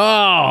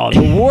 Oh,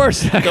 the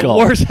worst heckle.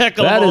 The worst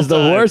heckle That of all is the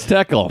time. worst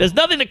heckle. There's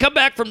nothing to come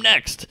back from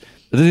next.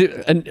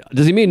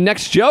 Does he mean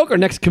next joke or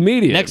next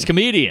comedian? Next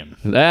comedian.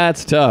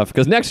 That's tough.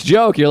 Because next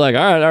joke, you're like,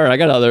 all right, I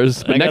got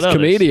others. But next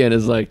comedian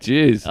is like,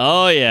 geez.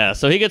 Oh, yeah.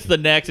 So he gets the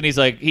next, and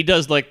he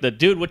does like the,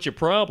 dude, what's your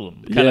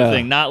problem kind of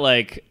thing. Not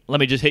like, let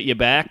me just hit you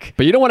back.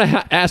 But you don't want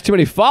to ask too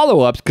many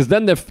follow-ups because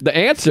then the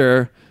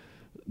answer,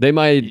 they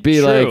might be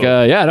True. like,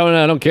 I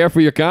don't care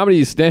for your comedy.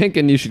 You stink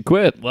and you should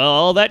quit. Well,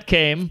 all that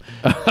came.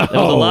 There was a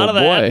lot of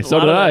that. Boy, so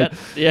did I.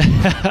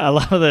 Yeah, a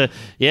lot of the,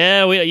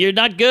 you're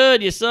not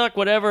good, you suck,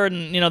 whatever.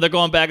 And, they're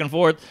going back and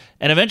forth.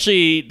 And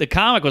eventually the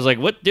comic was like,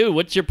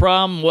 what's your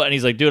problem? What? And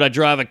he's like, dude, I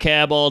drive a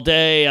cab all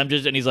day. And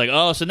he's like,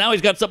 oh, so now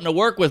he's got something to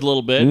work with a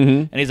little bit.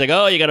 And he's like,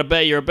 oh, you got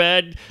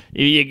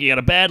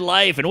a bad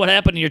life. And what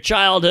happened in your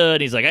childhood?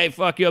 And he's like, hey,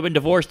 fuck you, I've been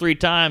divorced 3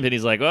 times. And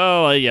he's like,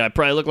 oh, yeah, I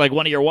probably look like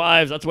one of your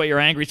wives. That's why you're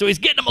angry. So he's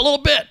getting him a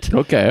little bit.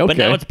 Okay. But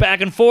now it's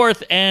back and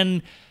forth.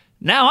 And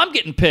now I'm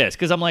getting pissed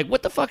because I'm like,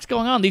 what the fuck's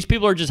going on? These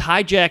people are just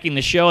hijacking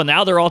the show, and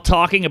now they're all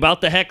talking about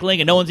the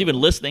heckling, and no one's even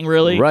listening,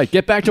 really. Right.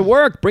 Get back to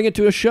work. Bring it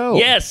to a show.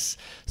 Yes.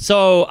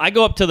 So I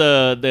go up to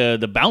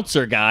the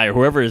bouncer guy or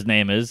whoever his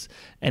name is,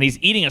 and he's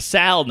eating a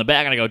salad in the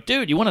back, and I go,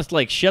 dude, you want to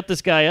like shut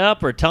this guy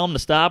up or tell him to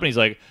stop?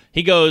 And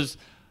he goes,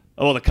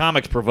 oh, the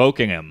comic's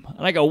provoking him.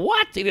 And I go,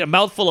 what? He ate a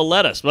mouthful of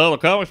lettuce. Well, the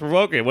comic's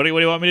provoking him. What do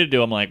you want me to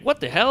do? I'm like,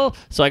 what the hell?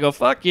 So I go,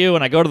 fuck you.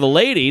 And I go to the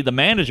lady, the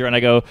manager, and I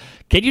go,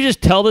 can you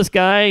just tell this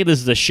guy this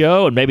is a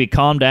show and maybe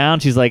calm down?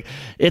 She's like,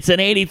 it's an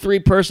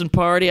 83-person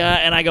party.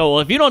 And I go,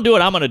 well, if you don't do it,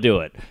 I'm going to do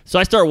it. So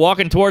I start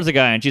walking towards the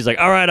guy, and she's like,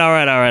 all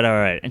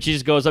right. And she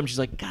just goes up, and she's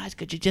like, guys,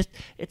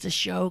 it's a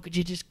show. Could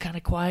you just kind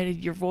of quiet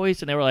your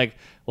voice? And they were like,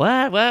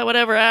 what,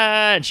 whatever.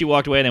 And she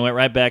walked away, and they went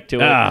right back to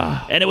it.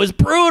 And it was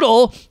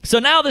brutal. So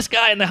now this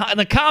guy and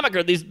the comic,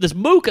 or this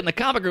mook and the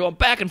comic are going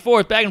back and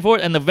forth.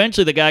 And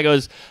eventually the guy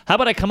goes, how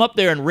about I come up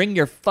there and wring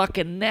your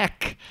fucking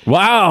neck?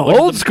 Wow.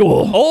 Old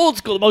school.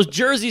 The most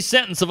Jersey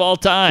sentence of all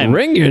time.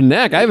 Wring your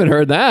neck. I haven't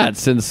heard that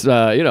since,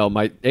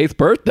 my 8th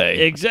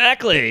birthday.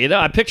 Exactly.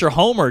 I picture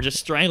Homer just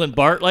strangling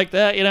Bart like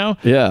that,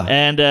 Yeah.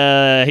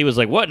 And he was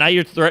like, what? Now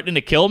you're threatening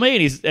to kill me?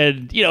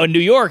 And in New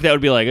York, that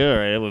would be like, all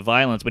right, with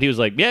violence. But he was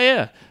like,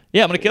 yeah,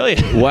 I'm going to kill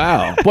you.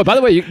 Wow. Boy, by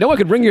the way, no one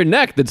could wring your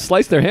neck. They'd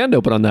slice their hand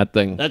open on that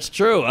thing. That's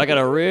true. I got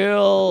a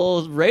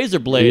real razor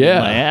blade in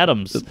my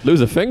Adams. Lose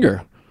a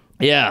finger.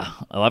 Yeah.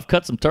 Oh, I've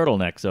cut some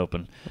turtlenecks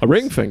open. A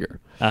ring finger.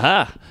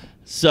 Aha.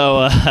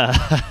 So,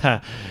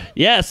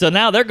 so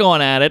now they're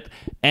going at it,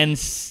 and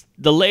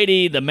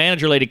the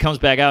manager lady comes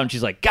back out and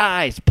she's like,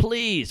 guys,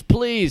 please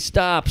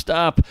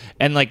stop.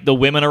 And like the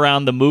women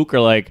around the mook are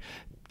like,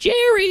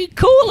 Jerry,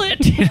 cool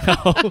it, you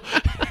know.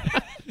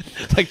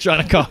 Like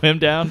trying to calm him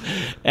down.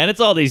 And it's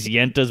all these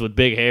yentas with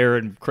big hair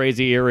and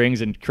crazy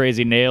earrings and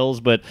crazy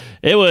nails, but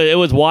it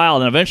was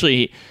wild. And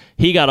eventually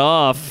he got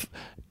off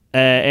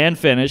and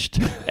finished,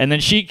 and then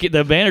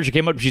the manager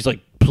came up and she's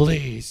like,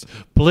 please,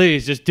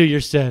 just do your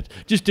set.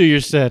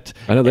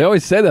 I know they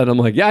always say that. I'm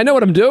like, yeah, I know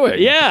what I'm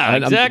doing. Yeah,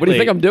 exactly. What do you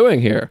think I'm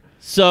doing here?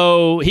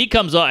 So he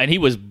comes on, and he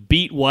was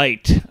beat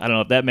white. I don't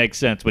know if that makes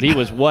sense, but he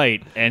was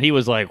white, and he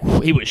was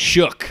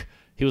shook.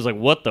 He was like,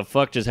 what the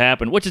fuck just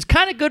happened? Which is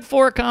kind of good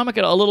for a comic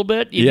a little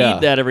bit. You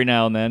need that every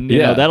now and then. You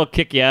know, that'll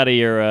kick you out of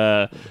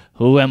your,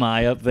 who am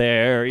I up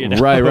there? You know,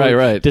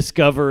 right.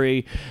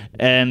 Discovery.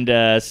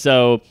 And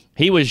so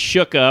he was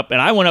shook up,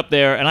 and I went up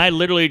there, and I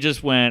literally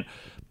just went,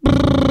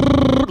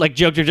 like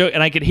joke,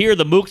 and I could hear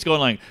the mooks going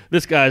like,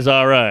 this guy's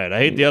all right. I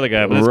hate the other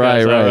guy, but this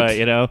guy's all right,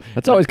 you know?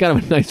 That's always kind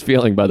of a nice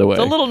feeling, by the way.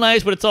 It's a little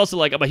nice, but it's also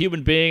like, I'm a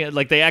human being.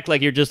 Like, they act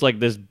like you're just like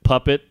this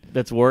puppet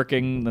that's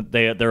working that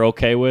they're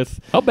okay with.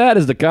 How bad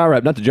is the car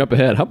ride? Not to jump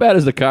ahead. How bad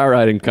is the car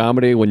ride in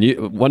comedy when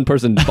one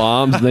person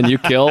bombs and then you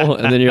kill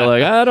and then you're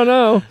like, I don't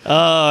know.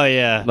 Oh,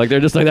 yeah. Like, they're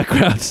just like, that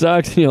crowd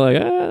sucks. And you're like,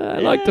 I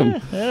liked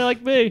them. They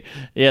like me.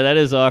 Yeah, that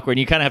is awkward. And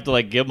you kind of have to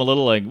like give them a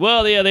little like,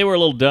 well, yeah, they were a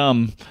little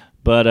dumb,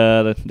 but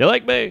they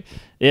like me.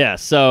 Yeah,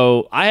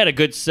 so I had a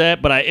good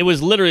set, but it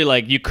was literally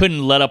like you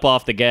couldn't let up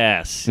off the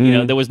gas. You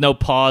know, there was no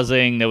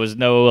pausing. There was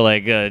no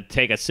like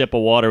take a sip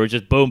of water. It was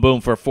just boom,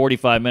 boom for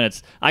 45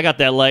 minutes. I got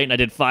that light, and I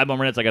did 5 more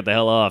minutes. I got the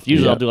hell off.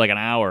 Usually I'll do like an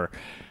hour.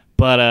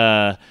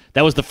 But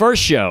that was the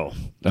first show.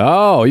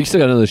 Oh, you still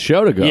got another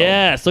show to go.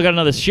 Yeah, still got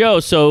another show.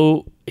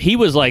 So he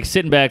was like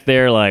sitting back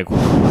there like...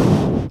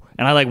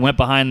 And I like went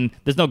behind.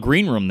 There's no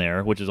green room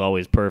there, which is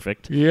always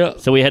perfect. Yeah.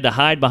 So we had to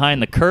hide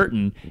behind the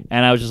curtain,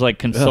 and I was just like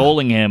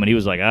consoling him, and he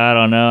was like, "I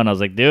don't know." And I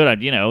was like,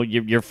 "Dude,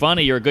 you're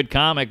funny. You're a good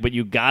comic, but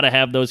you got to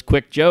have those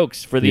quick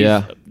jokes for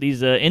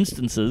these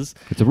instances."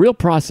 It's a real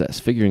process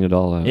figuring it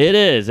all out. It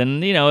is,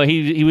 and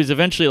he was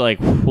eventually like,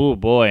 "Oh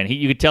boy," and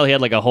you could tell he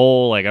had like a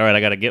whole like, "All right, I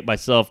got to get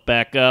myself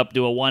back up,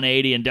 do a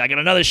 180, and I got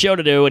another show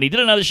to do." And he did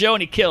another show,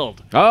 and he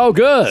killed. Oh,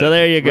 good. So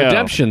there you go.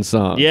 Redemption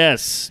song.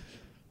 Yes.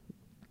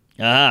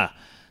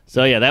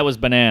 So yeah, that was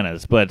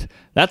bananas, but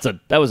that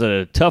was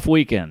a tough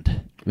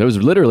weekend. It was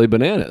literally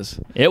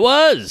bananas. It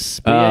was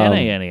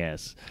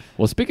bananas.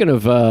 Well, speaking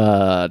of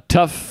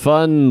tough,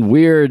 fun,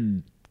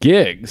 weird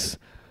gigs,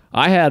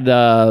 I had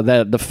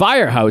the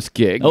Firehouse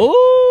gig.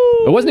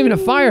 Oh, it wasn't even a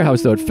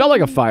firehouse though. It felt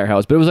like a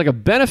firehouse, but it was like a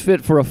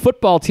benefit for a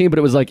football team. But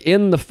it was like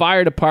in the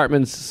fire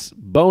department's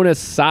bonus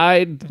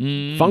side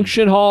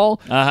function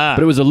hall. Uh-huh.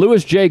 But it was a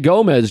Louis J.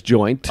 Gomez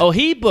joint. Oh,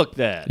 he booked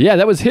that. Yeah,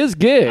 that was his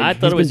gig. I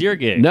thought it was your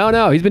gig.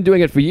 No, he's been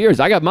doing it for years.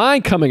 I got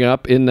mine coming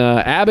up in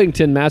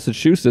Abington,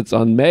 Massachusetts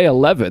on May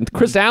 11th.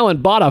 Chris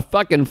Allen bought a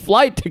fucking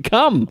flight to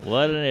come.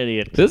 What an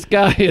idiot. This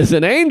guy is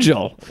an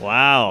angel.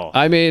 Wow.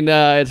 I mean,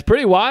 it's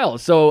pretty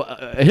wild. So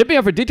hit me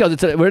up for details.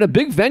 We're in a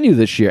big venue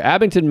this year,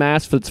 Abington,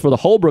 Mass. It's for the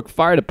Holbrook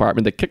Fire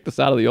Department. They kicked us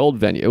out of the old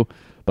venue.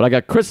 But I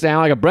got Chris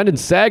Allen, I got Brendan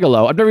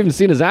Sagalow. I've never even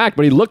seen his act,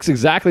 but he looks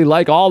exactly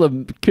like all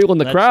the people in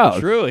the crowd. That's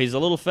true. He's a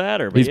little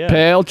fatter. But He's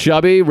pale,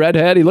 chubby,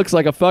 redhead. He looks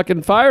like a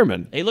fucking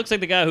fireman. He looks like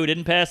the guy who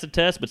didn't pass the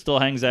test but still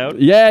hangs out.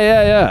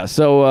 Yeah.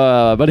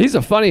 So, but he's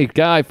a funny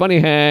guy, funny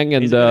hang.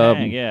 And he's a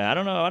hang, yeah. I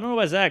don't know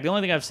about his act. The only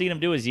thing I've seen him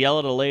do is yell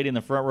at a lady in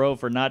the front row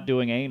for not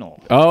doing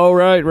anal. Oh,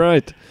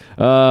 right.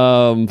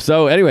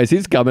 So, anyways,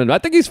 he's coming. I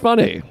think he's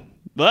funny.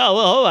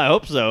 Well, I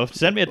hope so.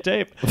 Send me a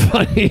tape.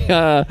 Funny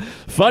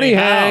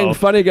hang,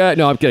 funny guy.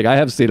 No, I'm kidding. I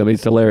have seen him.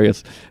 He's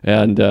hilarious.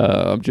 And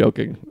I'm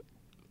joking.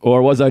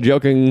 Or was I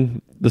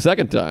joking the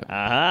second time?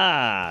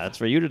 Aha, that's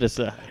for you to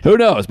decide. Who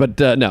knows? But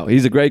no,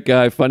 he's a great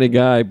guy, funny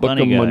guy. Book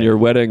him on your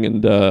wedding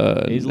and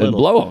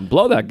blow him.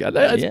 Blow that guy.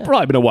 It's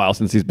probably been a while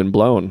since he's been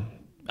blown.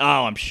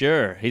 Oh, I'm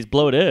sure. He's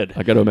bloated.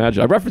 I got to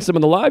imagine. I referenced him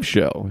in the live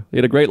show. He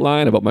had a great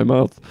line about my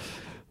mouth.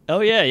 Oh,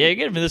 yeah. You're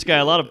giving this guy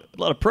a lot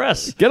of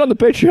press. Get on the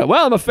Patreon.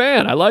 Well, I'm a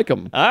fan. I like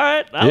him. All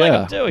right. I like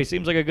him, too. He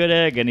seems like a good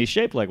egg, and he's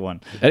shaped like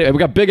one. Anyway, we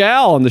got Big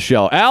Al on the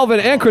show.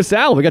 Alvin and Chris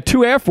Allen. We got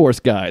two Air Force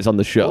guys on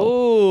the show.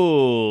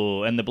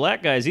 Ooh, and the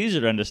black guy's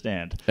easier to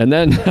understand. And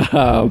then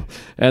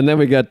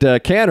we got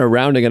Canner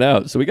rounding it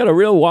out. So we got a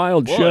real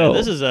wild show.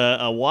 This is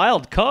a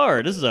wild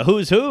card. This is a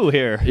who's who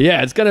here.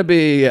 Yeah, it's going to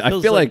be, I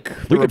feel like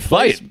we could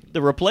fight.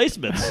 The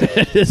replacements.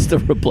 It is the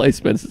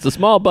replacements. It's a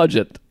small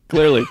budget,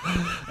 clearly.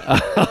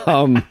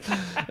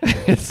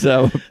 It's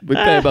we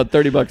pay about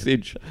 $30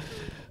 each.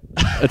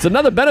 It's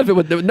another benefit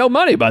with no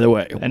money, by the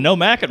way, and no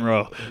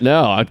McEnroe.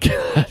 No, I'd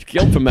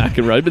kill for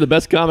McEnroe. He'd be the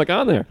best comic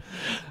on there.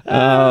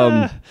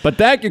 But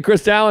thank you,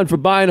 Chris Allen, for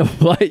buying a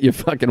flight. You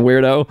fucking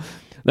weirdo.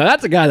 Now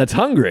that's a guy that's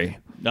hungry.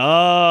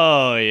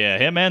 Oh yeah,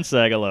 him and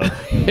Sagalow.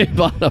 He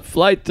bought a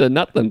flight to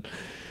nothing.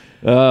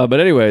 But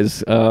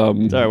anyways, sorry,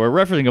 we're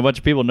referencing a bunch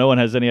of people. No one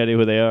has any idea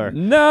who they are.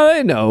 No,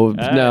 they know.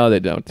 No, they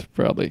don't.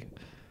 Probably.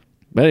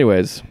 But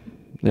anyways,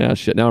 yeah,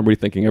 shit. Now I'm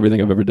rethinking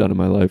everything I've ever done in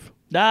my life.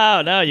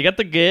 No, you got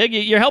the gig.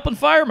 You're helping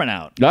firemen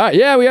out. All right,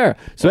 yeah, we are.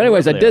 So, Well,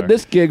 anyways, I wherever they did are.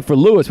 this gig for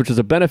Lewis, which is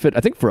a benefit,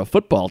 I think, for a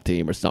football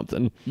team or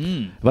something.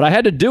 But I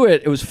had to do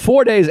it. It was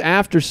 4 days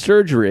after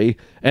surgery,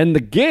 and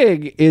the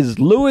gig is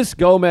Luis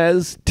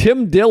Gomez,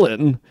 Tim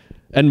Dillon,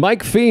 and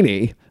Mike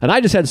Feeney, and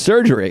I just had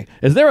surgery.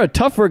 Is there a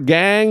tougher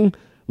gang,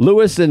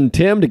 Lewis and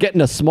Tim, to get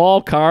in a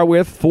small car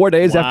with 4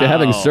 days after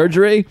having Wow.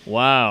 surgery?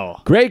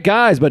 Wow. Great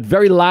guys, but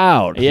very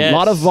loud. Yes. A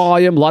lot of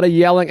volume, a lot of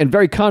yelling, and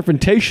very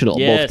confrontational,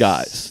 Yes, both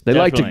guys. They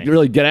like definitely. to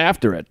really get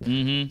after it.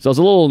 Mm-hmm. So I was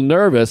a little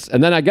nervous.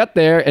 And then I got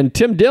there, and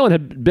Tim Dillon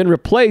had been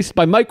replaced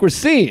by Mike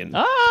Racine,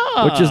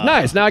 which is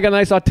nice. Now I got a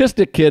nice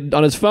autistic kid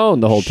on his phone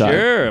the whole time.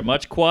 Sure,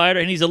 much quieter,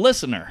 and he's a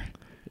lilistener.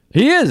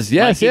 He is,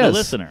 yes, Mikey the yes.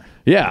 listener.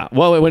 Yeah,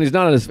 well, when he's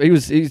not on his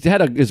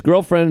had his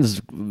girlfriend's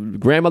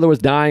grandmother was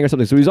dying or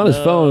something, so he's on his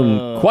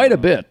phone quite a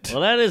bit. Well,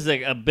 that is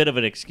a bit of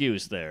an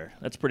excuse there.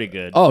 That's pretty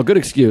good. Oh, good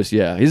excuse,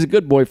 yeah. He's a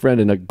good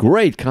boyfriend and a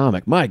great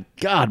comic. My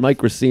God,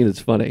 Mike Racine is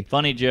funny.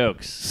 Funny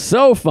jokes.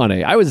 So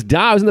funny. I was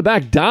in the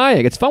back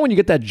dying. It's fun when you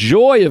get that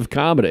joy of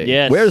comedy.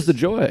 Yes. Where's the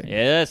joy?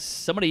 Yes,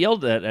 somebody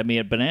yelled at me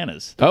at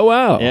Bananas. Oh,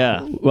 wow.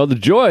 Yeah. Well, the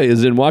joy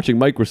is in watching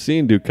Mike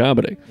Racine do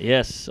comedy.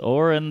 Yes,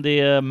 or in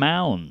the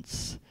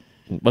Mounds.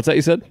 What's that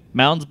you said?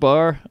 Mounds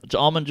Bar. It's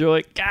Almond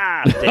Joy.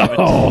 God damn it.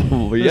 Oh,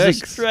 It was a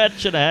yikes.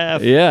 stretch and a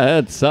half. Yeah,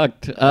 it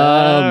sucked.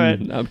 right.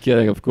 I'm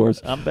kidding, of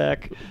course. I'm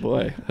back.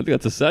 Boy, I think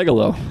that's a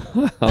Sagalo.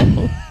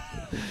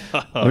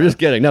 I'm just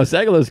kidding. No,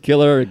 Sagalo's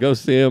killer. Go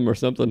see him or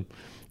something.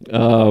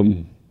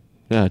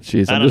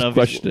 Jeez, I I'm don't know just if you-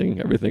 questioning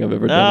everything I've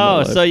ever done. in my Oh,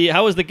 life. so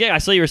how was the gig? I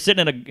saw you were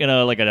sitting in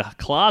a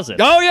closet.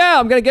 Oh, yeah,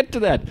 I'm going to get to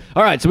that.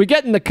 All right, so we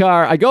get in the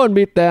car. I go and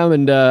meet them,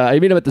 and I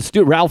meet them at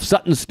the Ralph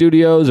Sutton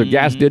Studios or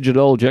Gas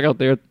Digital. Check out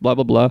there, blah,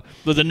 blah, blah.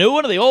 Was the new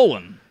one or the old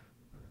one?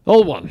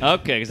 Old one.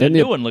 Okay, because the And the-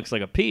 new one looks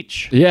like a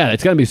peach. Yeah,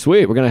 it's going to be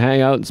sweet. We're going to hang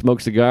out and smoke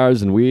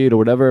cigars and weed or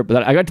whatever.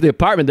 But I got to the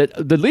apartment.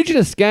 The Legion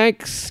of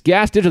Skanks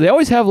Gas Digital, they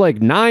always have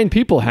like 9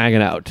 people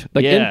hanging out.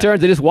 Like Yeah.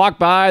 interns, they just walk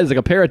by. There's like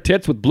a pair of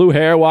tits with blue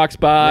hair walks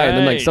by. And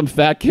then like Right. some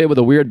fat kid with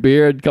a weird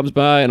beard comes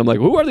by. And I'm like,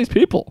 who are these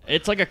people?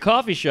 It's like a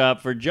coffee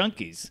shop for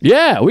junkies.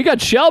 Yeah, we got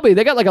Shelby.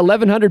 They got like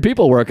 1,100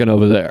 people working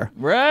over there.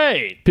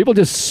 Right. People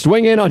just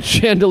swing in on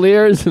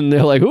chandeliers and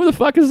they're like, who the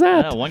fuck is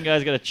that? Yeah, one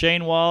guy's got a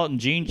chain wallet and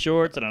jean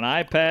shorts and an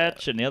eye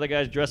patch, and the other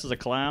guy's dressed as a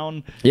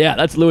clown. Yeah,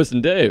 that's Lewis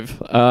and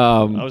Dave.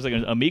 I was like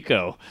a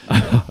Miko.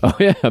 Oh,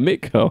 yeah,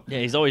 Miko. Yeah,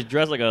 he's always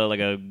dressed like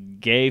a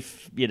gay,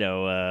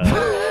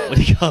 what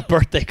do you call it,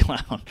 birthday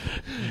clown.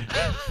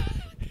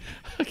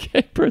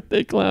 Okay,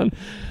 birthday clown.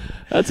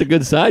 That's a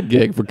good side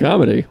gig for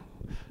comedy.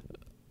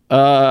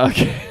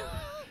 Okay.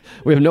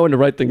 We have no one to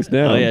write things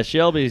down. Oh yeah,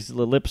 Shelby's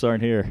lips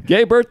aren't here.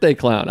 Gay birthday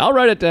clown. I'll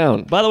write it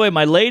down. By the way,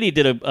 my lady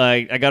did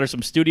I got her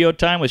some studio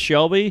time with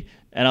Shelby,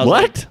 and I was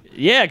What? like,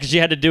 yeah, because she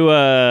had to do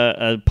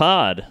a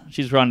pod.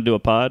 She's trying to do a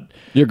pod.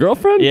 Your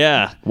girlfriend?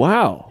 Yeah,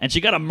 Wow. and she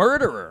got a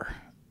murderer.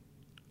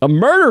 A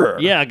murderer?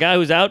 Yeah, a guy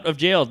who's out of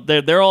jail.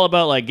 They're all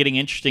about like getting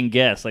interesting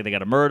guests. Like they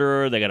got a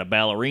murderer, they got a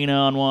ballerina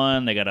on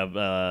one, they got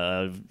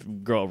a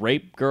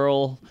rape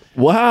girl.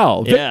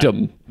 Wow. Yeah.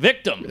 Victim.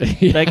 Victim.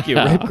 Thank you.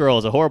 Rape girl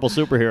is a horrible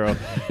superhero.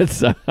 It's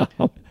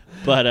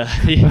But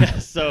yeah,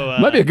 so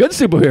might be a good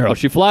superhero.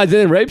 She flies in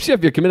and rapes you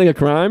if you're committing a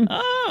crime.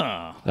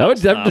 oh, that would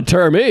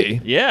deter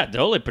me. yeah,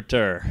 totally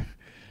pertur.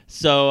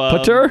 So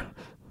Pater?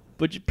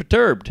 but you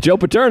perturbed. Joe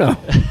Paterno.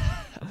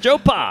 Joe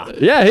Pa,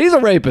 Yeah, he's a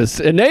rapist.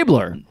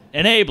 Enabler.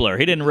 enabler.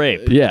 He didn't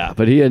rape. Yeah,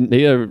 but he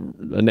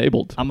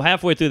enabled. I'm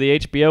halfway through the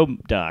HBO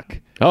doc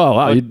Oh,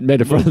 wow. You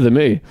made it further than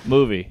me.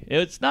 movie.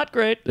 It's not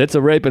great. It's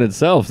a rape in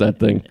itself, that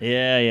thing.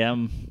 Yeah,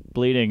 I'm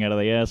bleeding out of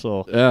the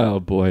asshole. Oh,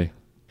 boy.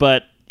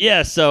 But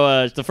yeah,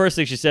 so the first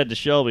thing she said to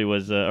Shelby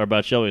was, or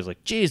about Shelby, was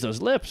like, "Geez,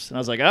 those lips." And I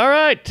was like, "All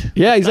right."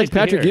 Yeah, he's Nice like to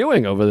Patrick hear.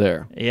 Ewing over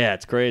there. Yeah,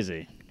 it's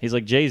crazy. He's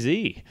like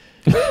Jay-Z,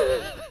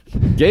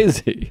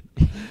 Gazy.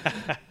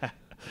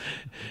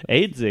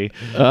 AIDSy.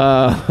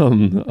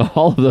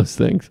 All of those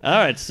things. All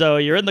right, so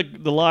you're in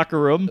the locker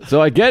room.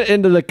 So I get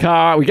into the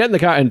car. We get in the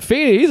car, and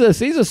Feeney, he's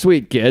a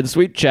sweet kid,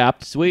 sweet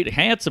chap. Sweet,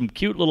 handsome,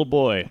 cute little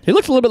boy. He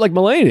looks a little bit like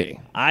Mulaney.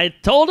 I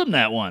told him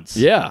that once.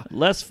 Yeah.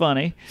 Less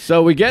funny.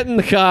 So we get in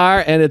the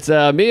car, and it's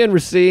me and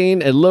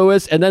Racine and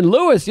Lewis. And then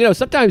Lewis,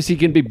 sometimes he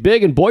can be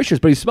big and boisterous,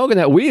 but he's smoking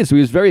that weed, so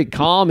he was very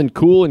calm and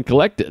cool and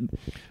collected,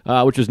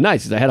 which was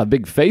nice because I had a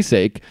big face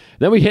ache.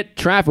 Then we hit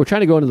traffic. We're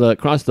trying to go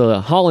across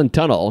the Holland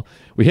Tunnel.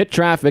 We hit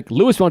traffic.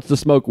 Lewis wants to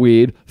smoke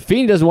weed.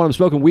 Feeney doesn't want him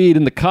smoking weed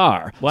in the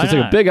car. Why so it's like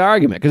a not? big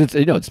argument because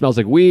it smells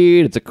like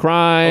weed. It's a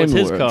crime. Oh, it's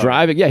his We're car.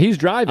 driving. Yeah, he's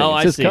driving. Oh, it's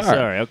I his see. car.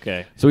 Sorry.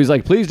 Okay. So he's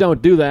like, please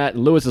don't do that.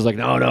 And Lewis is like,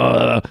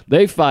 no.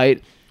 They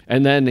fight.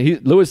 And then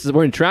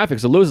we're in traffic.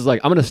 So Lewis is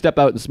like, I'm going to step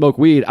out and smoke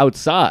weed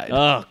outside.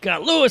 Oh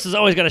God, Lewis has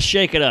always got to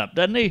shake it up,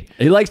 doesn't he?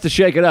 He likes to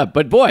shake it up.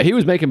 But boy, he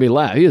was making me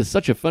laugh. He is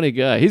such a funny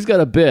guy. He's got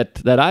a bit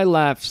that I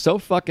laugh so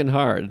fucking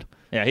hard.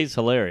 Yeah, he's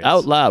hilarious.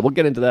 Out loud. We'll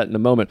get into that in a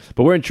moment.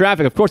 But we're in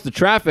traffic. Of course, the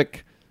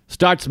traffic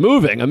starts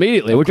moving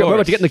immediately. We're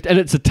about to get and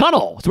it's a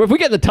tunnel. So if we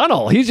get in the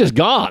tunnel, he's just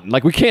gone.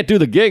 Like we can't do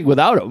the gig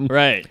without him.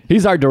 Right.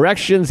 He's our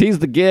directions. He's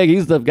the gig.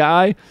 He's the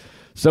guy.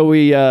 So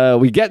we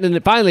get in,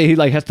 and finally he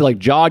like has to like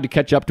jog to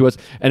catch up to us,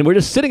 and we're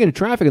just sitting in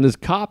traffic, and there's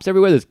cops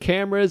everywhere, there's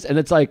cameras, and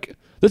it's like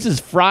this is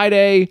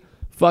Friday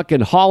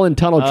fucking Holland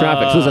Tunnel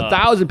traffic. So there's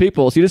 1,000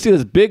 people. So you just see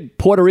this big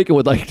Puerto Rican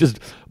with like just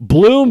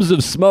blooms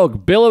of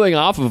smoke billowing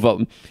off of him,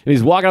 and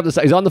he's walking up the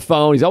side. He's on the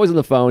phone. He's always on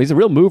the phone. He's a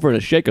real mover and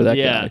a shaker. That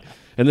guy.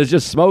 And there's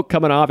just smoke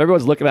coming off.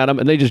 Everyone's looking at him,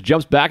 and then he just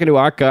jumps back into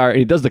our car, and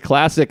he does the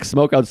classic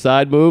smoke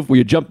outside move where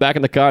you jump back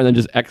in the car and then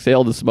just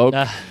exhale the smoke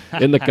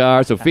in the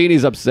car. So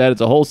Feeney's upset.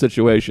 It's a whole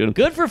situation.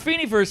 Good for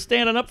Feeney for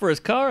standing up for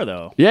his car,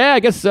 though. Yeah, I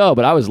guess so,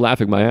 but I was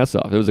laughing my ass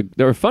off.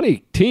 They're a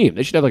funny team.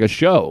 They should have like a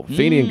show.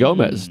 Feeney and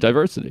Gomez,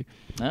 diversity.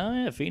 Oh,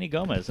 yeah, Feeney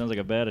Gomez. Sounds like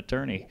a bad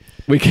attorney.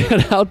 We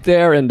get out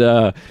there, and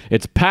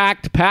it's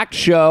packed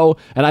show,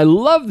 and I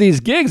love these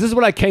gigs. This is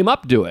what I came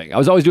up doing. I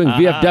was always doing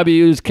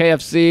VFWs,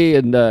 KFC,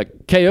 and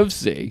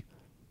KFC.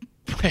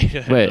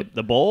 Wait.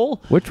 The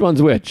bowl? Which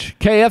one's which?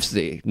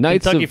 KFC.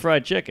 Kentucky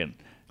Fried Chicken.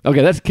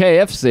 Okay, that's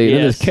KFC.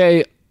 Yes. Then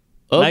there's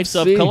Knights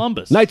of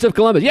Columbus. Knights of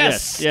Columbus.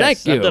 Yes.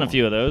 Thank you. I've done a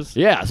few of those.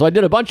 Yeah, so I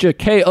did a bunch of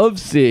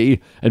KFC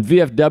and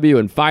VFW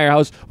and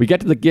Firehouse. We get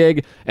to the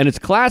gig, and it's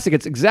classic.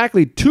 It's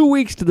exactly 2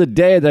 weeks to the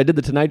day that I did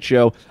the Tonight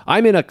Show.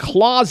 I'm in a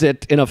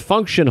closet in a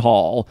function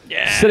hall,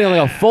 sitting on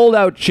like a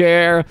fold-out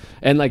chair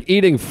and like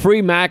eating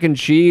free mac and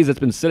cheese that's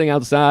been sitting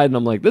outside, and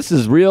I'm like, this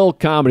is real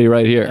comedy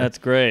right here. That's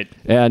great.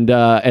 And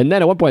then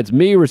at one point, it's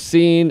me,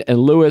 Racine, and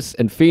Lewis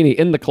and Feeney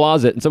in the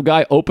closet, and some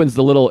guy opens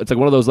the little, it's like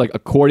one of those like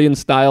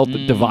accordion-style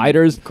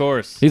dividers. Of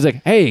course. He's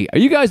like, hey, are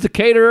you guys the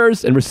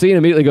caterers? And Racine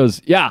immediately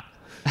goes, yeah.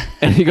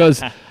 And he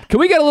goes, can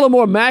we get a little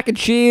more mac and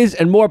cheese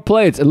and more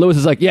plates? And Lewis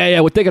is like,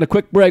 yeah, we're taking a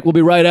quick break. We'll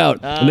be right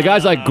out. And the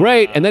guy's like,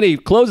 great. And then he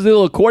closes the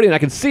little accordion. I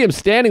can see him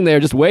standing there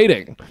just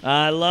waiting.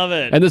 I love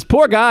it. And this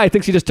poor guy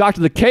thinks he just talked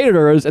to the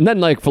caterers. And then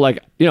like for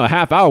a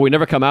half hour, we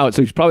never come out.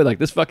 So he's probably like,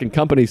 this fucking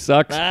company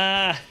sucks.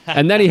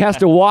 And then he has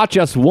to watch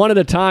us one at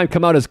a time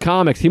come out as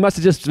comics. He must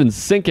have just been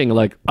sinking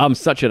like, I'm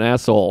such an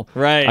asshole.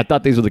 Right. I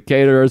thought these were the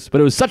caterers.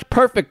 But it was such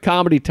perfect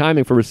comedy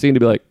timing for Racine to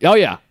be like, oh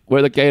yeah,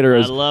 we're the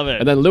caterers. I love it.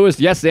 And then Lewis,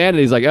 yes, and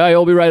he's like, oh,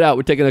 we'll be right out.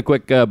 We're taking a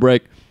quick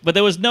break. But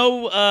there was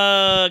no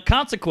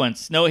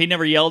consequence. No, he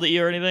never yelled at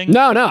you or anything?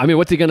 No. I mean,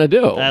 what's he going to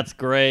do? That's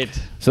great.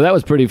 So that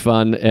was pretty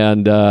fun.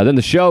 And then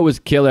the show was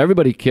killer.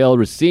 Everybody killed.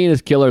 Racine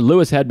is killer.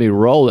 Lewis had me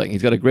rolling.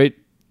 He's got a great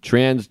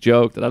trans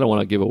joke that I don't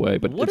want to give away,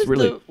 but what it's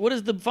really... What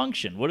is the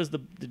function? What is the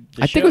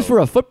I think it was for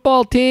a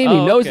football team.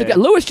 He knows the guy.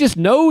 Lewis just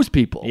knows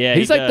people. Yeah,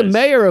 he's like the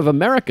mayor of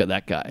America,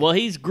 that guy. Well,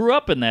 he's grew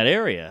up in that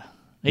area.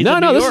 He's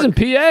no, this is in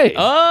PA.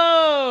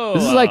 Oh.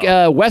 This is like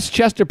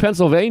Westchester,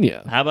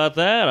 Pennsylvania. How about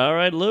that? All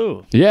right,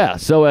 Lou. Yeah,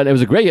 so it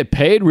was a great, it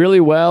paid really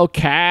well,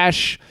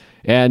 cash,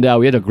 and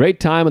we had a great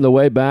time on the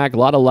way back, a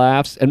lot of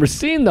laughs. And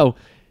Racine, though,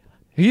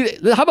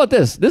 how about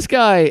this? This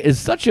guy is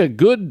such a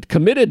good,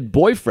 committed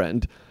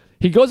boyfriend.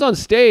 He goes on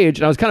stage,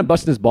 and I was kind of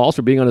busting his balls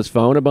for being on his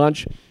phone a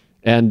bunch.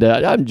 And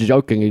I'm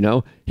joking,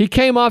 He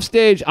came off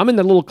stage. I'm in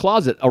the little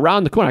closet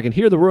around the corner. I can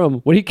hear the room.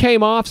 When he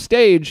came off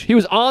stage, he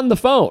was on the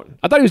phone.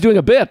 I thought he was doing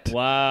a bit.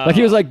 Wow. Like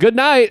he was like, good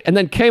night, and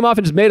then came off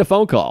and just made a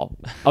phone call.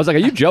 I was like, are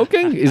you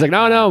joking? He's like,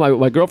 no,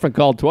 my girlfriend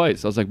called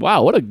twice. I was like,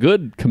 wow, what a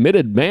good,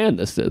 committed man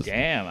this is.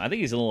 Damn, I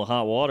think he's in a little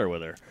hot water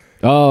with her.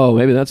 Oh,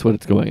 maybe that's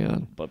what's going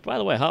on. But by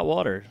the way, hot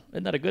water,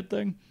 isn't that a good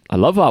thing? I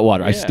love hot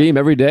water. I steam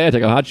every day. I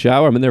take a hot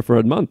shower. I'm in there for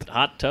a month.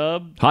 Hot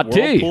tub. Hot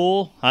tea.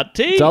 Whirlpool. Hot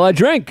tea. That's all I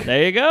drink.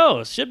 There you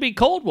go. It should be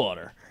cold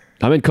water.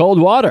 I'm in cold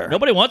water.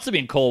 Nobody wants to be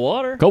in cold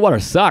water. Cold water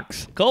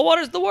sucks. Cold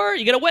water's the word.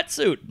 You get a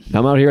wetsuit.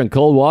 I'm out here in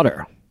cold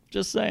water.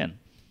 Just saying.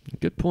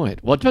 Good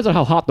point. Well, it depends on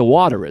how hot the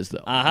water is, though.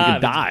 You can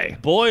If die.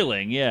 it's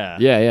boiling, yeah.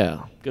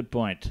 Yeah. Good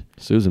point.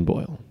 Susan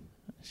Boyle.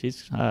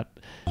 She's hot.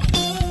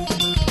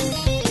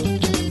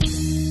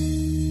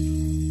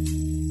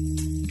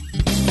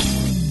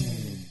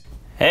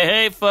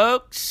 Hey,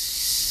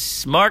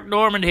 folks. Mark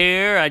Normand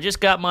here. I just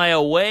got my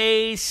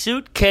away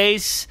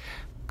suitcase.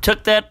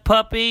 Took that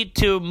puppy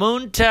to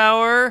Moon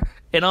Tower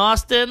in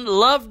Austin.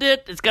 Loved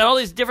it. It's got all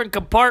these different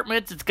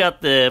compartments. It's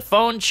got the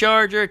phone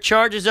charger.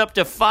 Charges up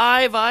to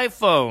 5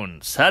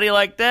 iPhones. How do you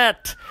like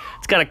that?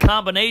 It's got a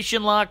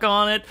combination lock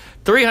on it.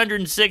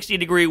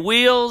 360-degree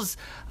wheels.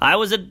 I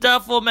was a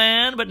duffel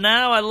man, but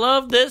now I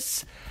love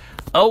this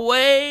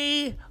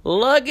away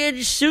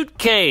luggage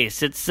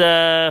suitcase. It's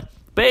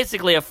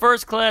basically a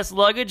first-class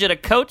luggage at a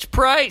coach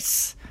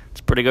price.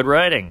 It's pretty good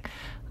writing.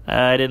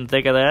 I didn't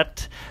think of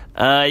that.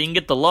 You can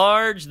get the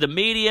large, the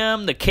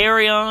medium, the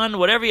carry-on,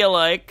 whatever you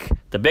like.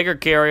 The bigger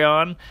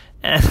carry-on.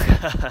 And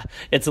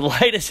it's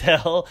light as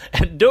hell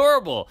and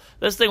durable.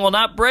 This thing will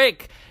not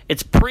break.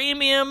 It's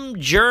premium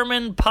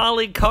German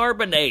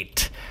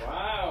polycarbonate.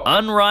 Wow.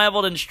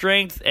 Unrivaled in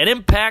strength and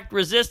impact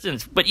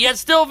resistance, but yet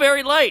still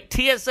very light.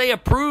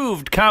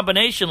 TSA-approved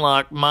combination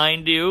lock,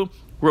 mind you.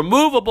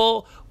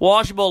 Removable,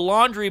 washable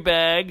laundry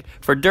bag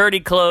for dirty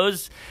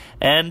clothes.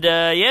 And,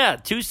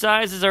 2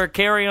 sizes are a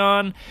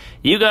carry-on.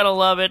 You gotta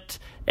love it.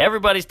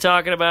 Everybody's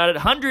talking about it.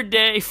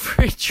 100-day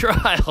free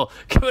trial.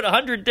 Give it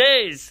 100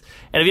 days.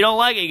 And if you don't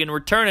like it, you can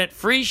return it.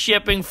 Free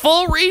shipping.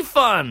 Full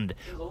refund.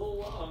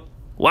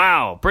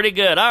 Wow, pretty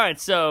good. All right,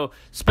 so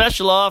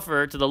special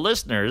offer to the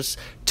listeners,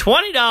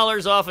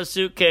 $20 off a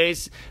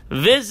suitcase.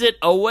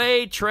 Visit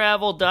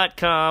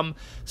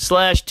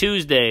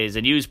awaytravel.com/Tuesdays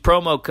and use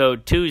promo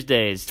code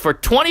Tuesdays for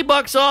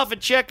 $20 off at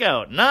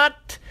checkout.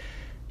 Not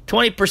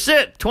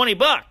 20%,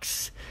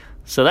 $20.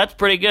 So that's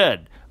pretty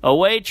good.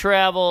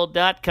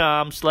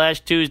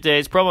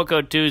 awaytravel.com/Tuesdays, promo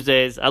code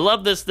Tuesdays. I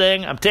love this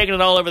thing. I'm taking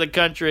it all over the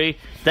country.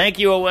 Thank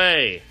you,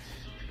 Away.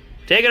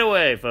 Take it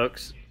away,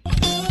 folks.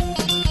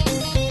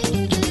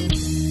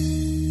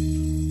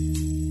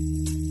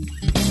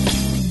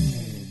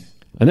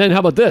 And then how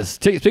about this?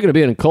 Speaking of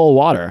being in cold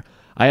water,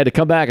 I had to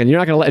come back, and you're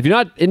not gonna. If you're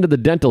not into the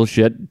dental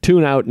shit,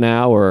 tune out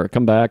now, or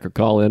come back, or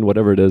call in,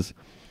 whatever it is.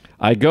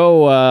 I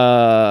go.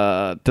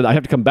 I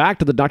have to come back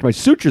to the doctor. My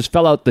sutures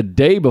fell out the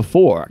day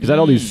before because I had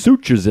all these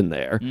sutures in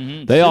there.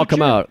 They all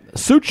come out.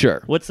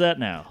 Suture. What's that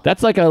now?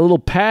 That's like a little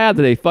pad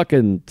that they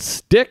fucking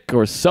stick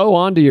or sew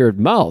onto your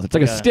mouth. It's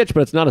like a stitch,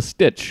 but it's not a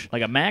stitch.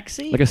 Like a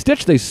maxi? Like a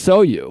stitch, they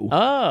sew you.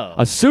 Oh.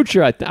 A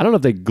suture, I don't know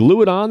if they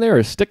glue it on there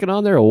or stick it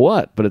on there or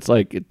what, but it's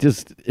like it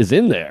just is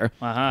in there.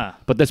 Uh-huh.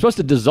 But they're supposed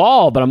to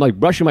dissolve, but I'm like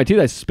brushing my teeth.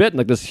 I spit and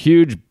like this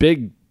huge,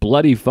 big,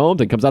 bloody foam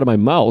thing comes out of my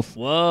mouth.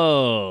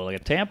 Whoa, like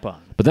a tampon.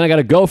 But then I got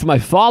to go for my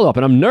follow-up,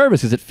 and I'm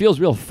nervous because it feels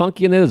real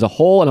funky in there. There's a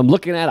hole, and I'm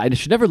looking at it. I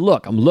should never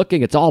look. I'm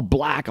looking. It's all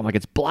black. I'm like,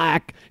 it's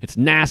black. It's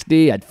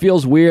nasty. It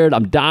feels weird.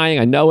 I'm dying.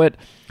 I know it.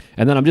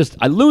 And then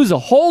I lose a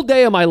whole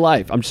day of my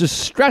life. I'm just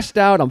stressed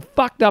out. I'm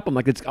fucked up. I'm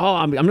like,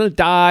 I'm going to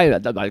die.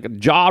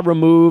 Jaw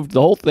removed,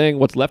 the whole thing,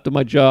 what's left of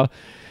my jaw.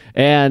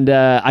 And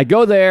I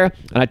go there,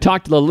 and I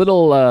talk to the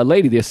little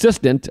lady, the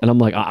assistant, and I'm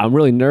like, I'm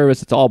really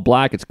nervous. It's all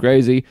black. It's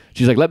crazy.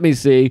 She's like, let me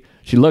see.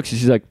 She looks, and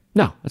she's like,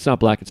 no, it's not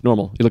black. It's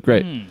normal. You look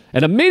great.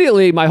 And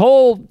immediately, I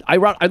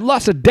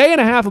lost a day and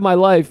a half of my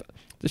life.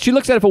 She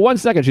looks at it for 1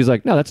 second. She's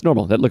like, no, that's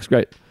normal. That looks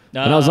great.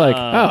 And I was like,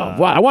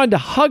 oh, wow. I wanted to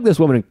hug this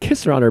woman and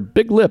kiss her on her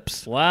big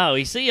lips. Wow,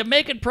 you see, you're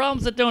making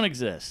problems that don't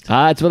exist.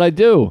 That's what I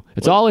do.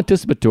 It's all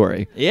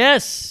anticipatory.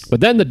 Yes.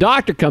 But then the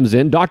doctor comes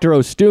in, Dr.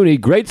 O'Stooney,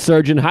 great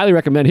surgeon, highly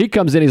recommend. He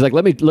comes in, he's like,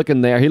 let me look in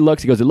there. He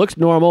looks, he goes, it looks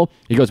normal.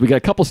 He goes, we got a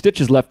couple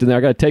stitches left in there.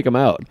 I got to take them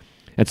out.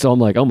 And so I'm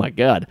like, oh my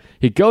God.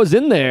 He goes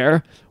in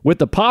there with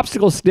the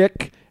popsicle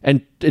stick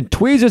and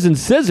tweezers and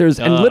scissors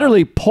and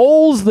literally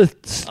pulls the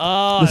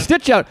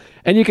stitch out.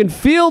 And you can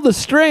feel the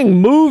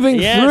string moving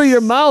through your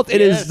mouth.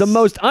 It is the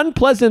most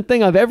unpleasant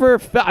thing I've ever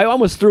felt. I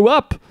almost threw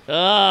up. He's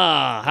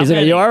like,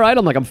 are you all right?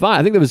 I'm like, I'm fine.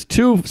 I think there was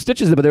 2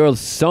 stitches, but they were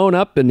sewn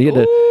up, and he had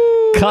to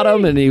cut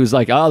them. And he was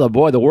like, oh,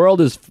 the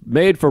world is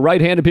made for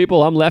right-handed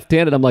people. I'm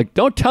left-handed. I'm like,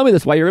 don't tell me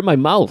this while you're in my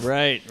mouth.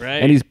 Right.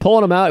 And he's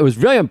pulling them out. It was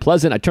really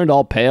unpleasant. I turned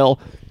all pale.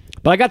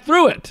 But I got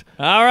through it.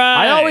 All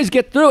right. I always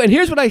get through. And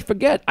here's what I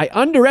forget. I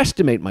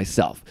underestimate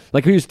myself.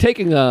 Like he was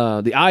taking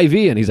the IV,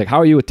 and he's like, how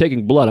are you with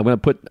taking blood? I'm going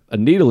to put a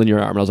needle in your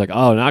arm. And I was like,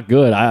 oh, not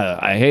good.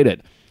 I hate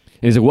it.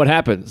 And he's like, what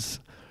happens?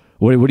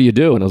 What do you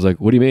do? And I was like,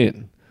 what do you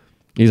mean?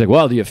 He's like,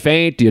 well, do you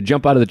faint? Do you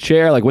jump out of the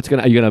chair? Like, are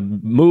you going to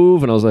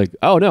move? And I was like,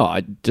 oh, no,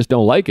 I just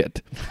don't like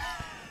it.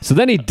 So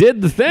then he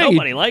did the thing.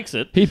 Nobody likes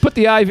it. He put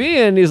the IV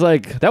in. He's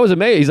like, that was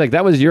amazing. He's like,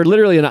 you're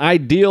literally an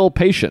ideal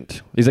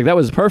patient. He's like, that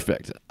was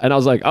perfect. And I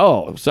was like,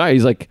 oh, sorry.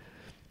 He's like,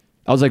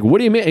 I was like, what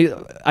do you mean?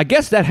 I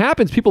guess that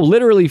happens. People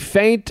literally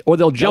faint, or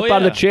they'll jump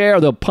out of the chair, or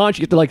they'll punch.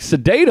 You have to like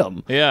sedate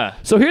them. Yeah.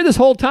 So here this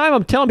whole time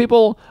I'm telling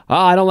people,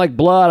 I don't like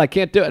blood. I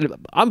can't do it.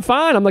 I'm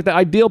fine. I'm like the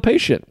ideal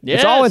patient. Yes.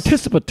 It's all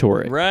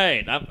anticipatory.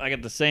 Right. I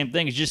got the same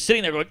thing. He's just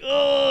sitting there going,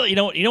 oh, you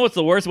know what's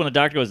the worst when the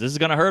doctor goes, this is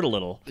going to hurt a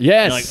little.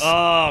 Yes. You're like,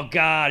 oh,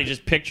 God. You're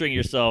just picturing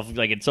yourself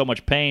like in so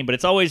much pain, but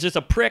it's always just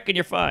a prick and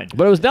you're fine.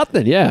 But it was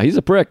nothing. Yeah, he's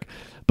a prick.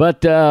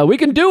 But we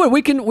can do it.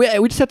 We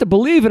just have to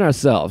believe in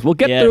ourselves. We'll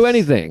get through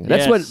anything.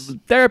 That's what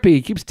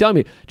therapy keeps telling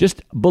me.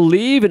 Just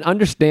believe and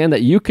understand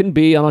that you can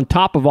be on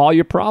top of all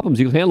your problems.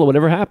 You can handle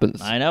whatever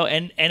happens. I know.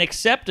 And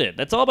accept it.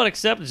 That's all about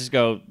acceptance. Just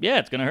go, yeah,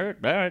 it's going to hurt.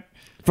 All right.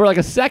 For like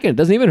a second. It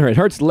doesn't even hurt. It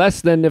hurts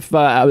less than if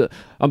I'm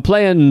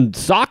playing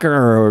soccer,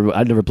 or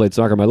I've never played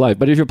soccer in my life.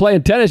 But if you're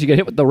playing tennis, you get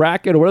hit with the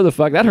racket or whatever the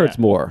fuck. That hurts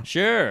more.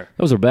 Sure.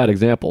 Those are bad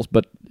examples,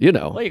 but you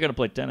know. Well, you're going to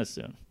play tennis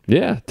soon.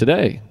 Yeah,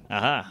 today.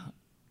 Aha.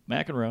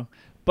 McEnroe.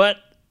 But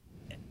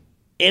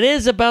it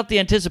is about the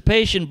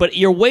anticipation, but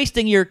you're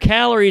wasting your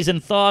calories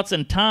and thoughts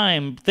and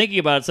time thinking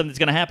about something that's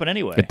going to happen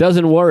anyway. It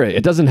doesn't worry.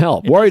 It doesn't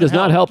help. Worry does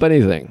not help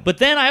anything. But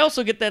then I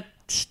also get that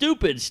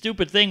stupid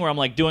thing where I'm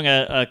like doing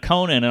a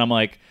Conan, and I'm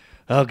like,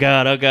 oh,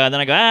 God. Then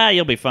I go,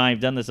 you'll be fine.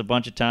 You've done this a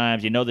bunch of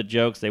times. You know the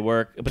jokes. They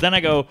work. But then I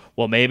go,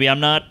 well, maybe I'm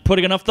not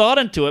putting enough thought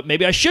into it.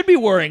 Maybe I should be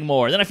worrying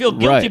more. Then I feel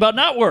guilty about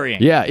not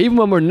worrying. Yeah, even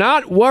when we're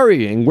not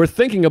worrying, we're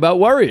thinking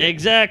about worrying.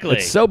 Exactly.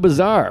 It's so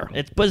bizarre.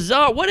 It's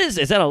bizarre. What is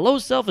that a low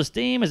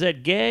self-esteem? Is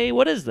that gay?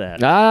 What is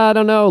that? I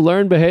don't know.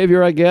 Learned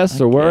behavior, I guess,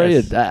 or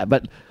worry.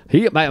 But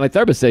my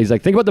therapist says, he's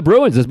like, think about the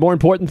Bruins. There's more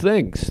important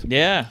things.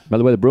 Yeah. By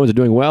the way, the Bruins are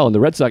doing well. And the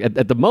Red Sox,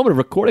 at the moment of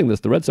recording this,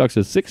 the Red Sox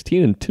are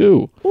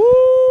 16-2.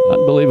 Woo!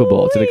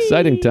 Unbelievable. It's an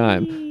exciting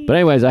time. But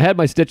anyways, I had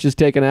my stitches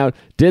taken out,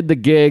 did the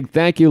gig.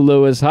 Thank you,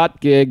 Lewis. Hot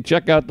gig.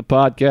 Check out the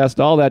podcast,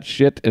 all that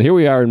shit. And here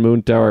we are in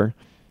Moon Tower.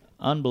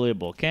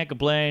 Unbelievable. Can't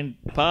complain.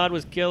 Pod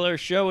was killer.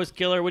 Show was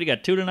killer. What do you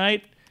got? 2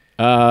 tonight?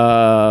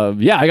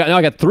 Yeah,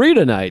 I got 3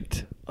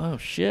 tonight. Oh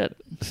shit.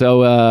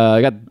 So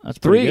I got That's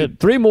pretty good.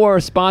 3 more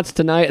spots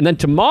tonight, and then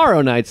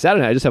tomorrow night,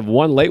 Saturday night, I just have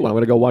one late one. I'm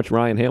gonna go watch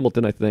Ryan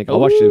Hamilton. I think I'll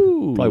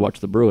probably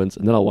watch the Bruins,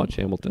 and then I'll watch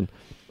Hamilton.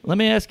 Let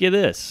me ask you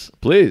this.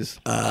 Please.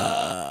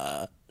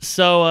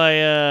 So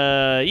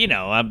I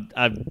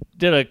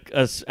did a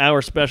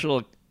hour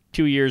special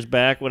 2 years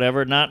back,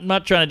 whatever.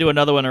 Not trying to do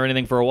another one or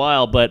anything for a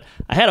while, but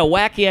I had a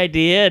wacky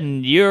idea,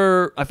 and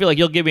I feel like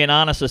you'll give me an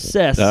honest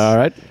assess. All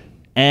right.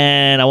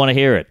 And I want to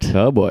hear it.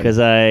 Oh boy. Because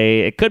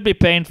it could be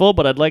painful,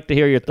 but I'd like to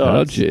hear your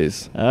Oh thoughts.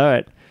 jeez. All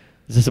right.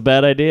 Is this a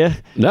bad idea?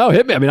 No,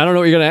 hit me. I mean, I don't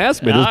know what you're going to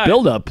ask me. All There's right.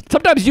 build up.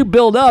 Sometimes you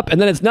build up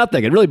and then it's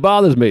nothing. It really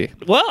bothers me.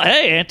 Well,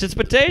 hey,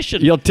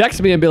 anticipation. You'll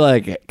text me and be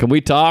like, "Can we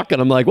talk?" And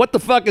I'm like, "What the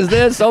fuck is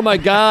this? Oh my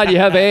God, you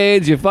have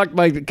AIDS. You fucked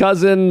my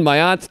cousin.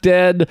 My aunt's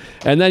dead."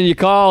 And then you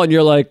call and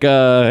you're like,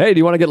 "Hey, do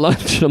you want to get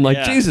lunch?" And I'm like,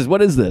 Yeah. "Jesus,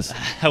 what is this?"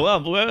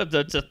 Well,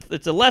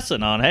 it's a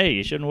lesson on, hey,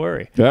 you shouldn't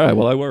worry. All right,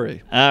 well, I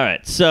worry. All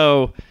right,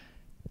 so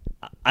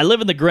I live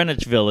in the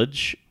Greenwich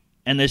Village,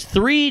 and there's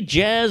 3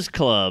 jazz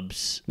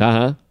clubs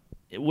Uh-huh.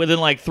 within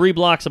like 3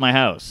 blocks of my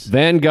house.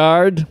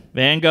 Vanguard.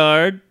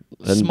 Vanguard,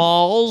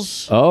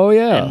 Smalls, Oh,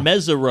 yeah. and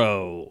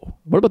Mezzaro.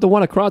 What about the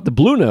one across the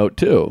Blue Note,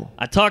 too?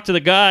 I talked to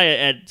the guy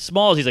at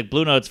Smalls. He's like,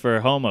 Blue Note's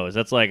for homos.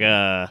 That's like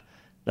the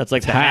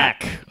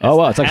hack. Oh,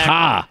 wow, it's the like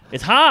ha.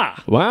 It's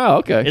ha. Wow,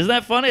 okay. Isn't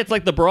that funny? It's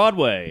like the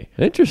Broadway.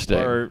 Interesting.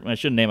 Or I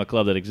shouldn't name a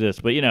club that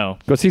exists, but you know.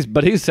 But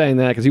he's saying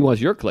that because he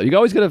wants your club. You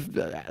always got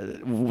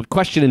to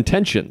question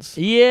intentions.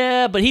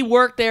 Yeah, but he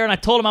worked there, and I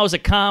told him I was a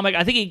comic.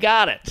 I think he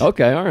got it.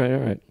 Okay, all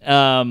right.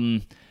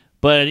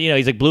 But you know,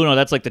 he's like, Blue Note,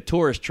 that's like the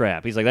tourist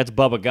trap. He's like, that's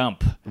Bubba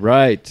Gump,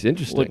 Right,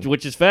 interesting.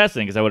 which is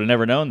fascinating because I would have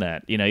never known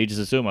that. You know, you just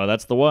assume, oh,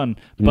 that's the one.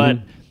 But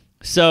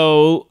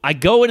so I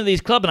go into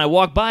these clubs and I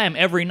walk by them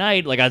every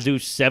night. Like I do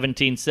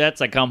 17 sets.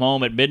 I come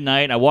home at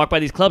midnight and I walk by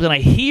these clubs and I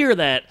hear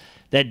that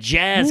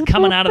jazz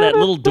coming out of that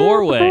little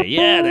doorway.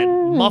 Yeah, that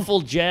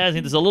muffled jazz.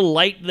 And there's a little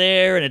light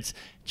there, and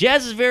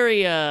jazz is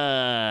very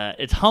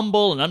it's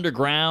humble and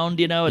underground.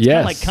 You know, it's kind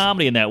of like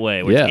comedy in that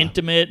way, where it's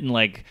intimate and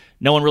like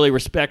no one really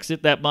respects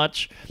it that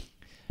much.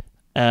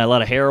 A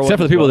lot of heroin. Except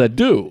for the people that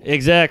do.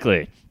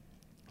 Exactly.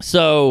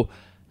 So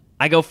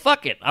I go,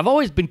 fuck it. I've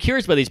always been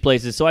curious about these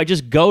places, so I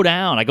just go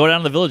down. I go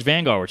down to the Village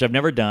Vanguard, which I've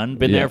never done.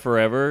 Been there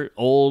forever.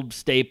 Old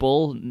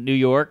staple, New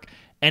York.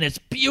 And it's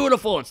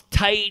beautiful. It's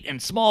tight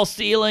and small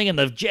ceiling, and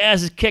the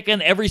jazz is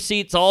kicking. Every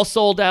seat's all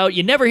sold out.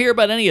 You never hear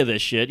about any of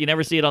this shit. You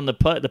never see it on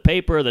the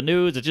paper or the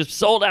news. It's just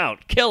sold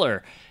out.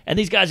 Killer. And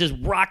these guys just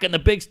rocking the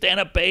big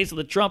stand-up bass and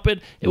the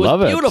trumpet. It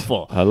was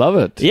beautiful. I love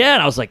it. Yeah,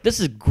 and I was like, this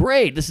is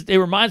great. It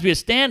reminds me of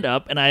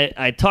stand-up. And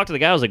I talked to the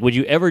guy. I was like, would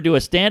you ever do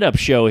a stand-up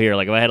show here?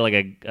 Like if I had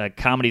like a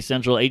Comedy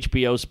Central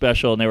HBO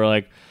special, and they were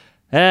like,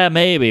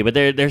 maybe. But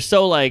they're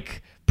so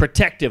like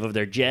protective of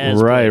their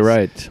jazz.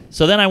 Right.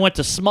 So then I went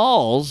to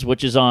Smalls,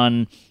 which is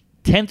on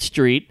 10th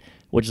Street,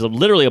 which is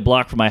literally a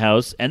block from my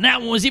house, and that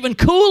one was even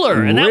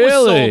cooler, and that was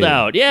sold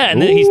out. Yeah, and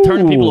then he's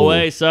turning people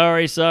away.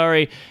 Sorry.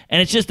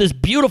 And it's just this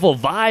beautiful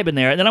vibe in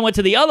there. And then I went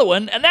to the other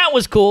one, and that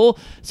was cool.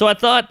 So I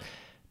thought,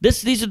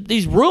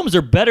 these rooms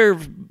are better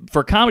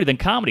for comedy than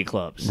comedy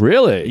clubs.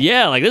 Really?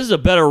 Yeah, like this is a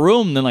better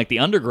room than like the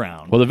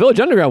Underground. Well, the Village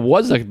Underground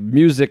was a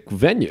music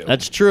venue.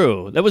 That's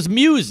true. That was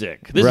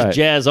music. This is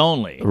jazz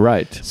only.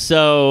 Right.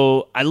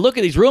 So I look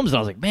at these rooms and I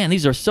was like, man,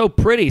 these are so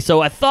pretty.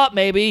 So I thought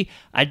maybe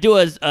I'd do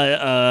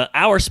a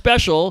hour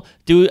special,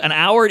 do an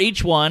hour at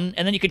each one,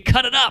 and then you could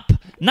cut it up.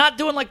 Not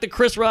doing like the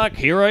Chris Rock,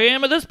 here I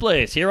am at this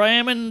place, here I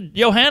am in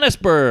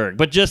Johannesburg,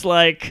 but just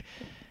like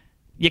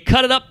you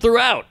cut it up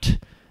throughout.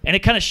 And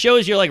it kind of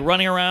shows you're like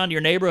running around your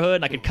neighborhood,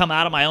 and I could come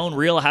out of my own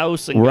real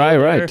house and go there.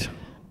 Right.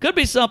 Could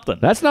be something.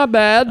 That's not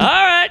bad. All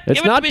right. It's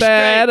give it not to me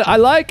bad. straight. I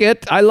like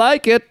it. I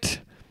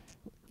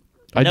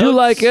do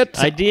like it.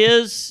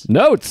 Ideas.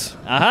 Notes.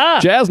 Aha.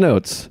 Jazz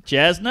notes.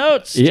 Jazz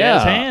notes. Yeah.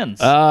 Jazz hands.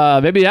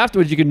 Maybe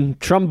afterwards you can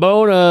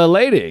trombone a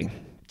lady.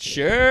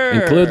 Sure.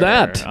 Include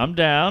that. I'm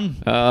down.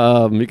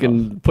 You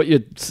can put your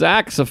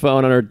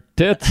saxophone on her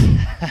tits.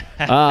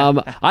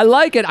 I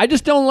like it. I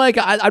just don't like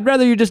I'd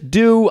rather you just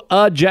do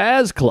a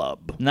jazz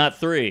club. Not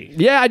 3.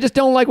 Yeah, I just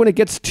don't like when it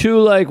gets too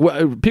like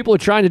people are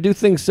trying to do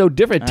things so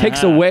different. It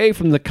takes away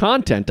from the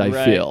content, I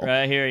feel.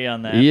 Right, I hear you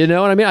on that. You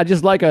know what I mean? I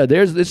just like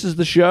this is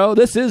the show.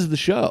 This is the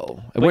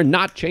show. And we're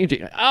not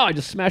changing it. Oh, I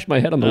just smashed my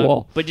head on the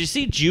wall. But you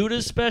see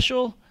Judah's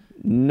special?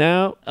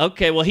 No.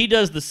 Okay, well he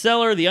does the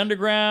Cellar, the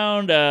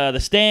Underground, the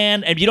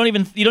Stand, and you don't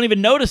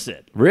even notice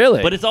it.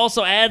 Really? But it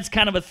also adds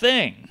kind of a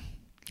thing.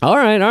 All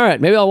right.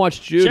 Maybe I'll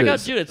watch Judas. Check out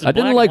Judas. It's I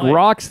didn't black like and white.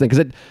 Rock's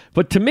thing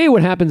but to me,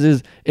 what happens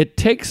is it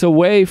takes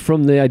away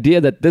from the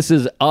idea that this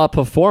is a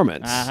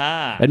performance.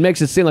 Aha. It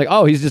makes it seem like,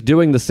 oh, he's just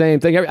doing the same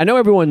thing. I know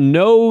everyone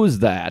knows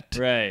that,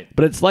 Right.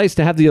 But it's nice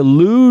to have the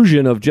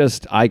illusion of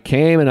just I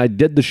came and I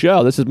did the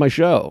show. This is my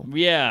show.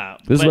 Yeah.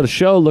 This is what a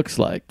show looks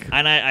like.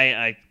 And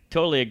I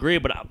totally agree.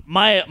 But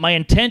my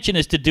intention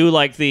is to do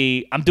like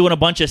I'm doing a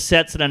bunch of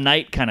sets in a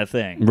night kind of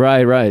thing,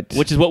 Right.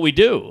 which is what we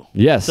do.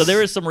 Yes. So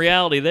there is some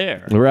reality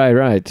there.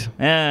 Right.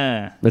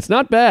 Yeah. It's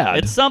not bad.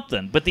 It's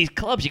something. But these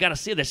clubs, you got to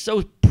see, they're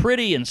so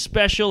pretty and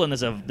special, and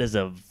there's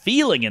a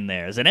feeling in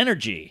there. There's an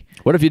energy.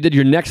 What if you did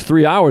your next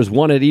 3 hours,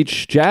 one at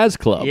each jazz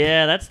club?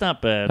 Yeah, that's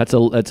not bad. That's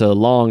a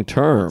long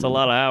term. It's a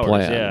lot of hours,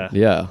 plan.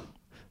 yeah.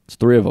 It's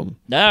 3 of them.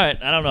 All right,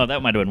 I don't know.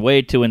 That might have been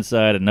way too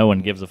inside, and no one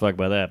gives a fuck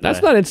about that.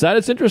 That's not inside.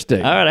 It's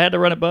interesting. All right, I had to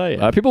run it by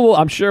you.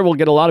 I'm sure we'll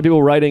get a lot of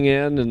people writing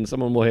in, and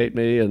someone will hate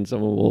me, and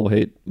someone will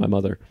hate my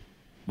mother.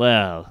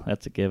 Well,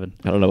 that's a given.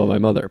 I don't know about my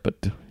mother,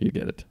 but you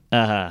get it.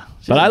 Uh-huh.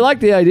 But I like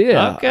the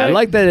idea. Okay. I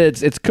like that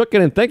it's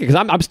cooking and thinking,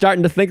 because I'm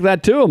starting to think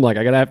that too. I'm like,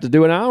 I gotta have to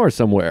do an hour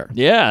somewhere.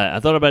 Yeah, I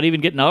thought about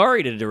even getting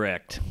Ari to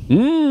direct. I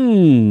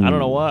don't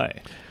know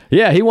why.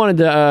 Yeah, he wanted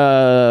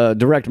to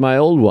direct my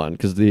old one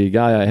because the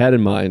guy I had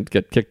in mind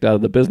got kicked out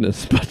of the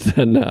business, but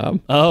then I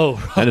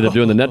ended up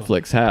doing the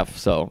Netflix half.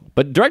 So,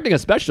 but directing a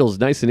special is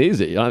nice and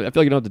easy. I feel like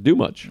you don't have to do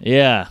much.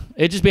 Yeah,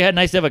 it'd just be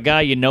nice to have a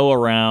guy you know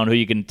around who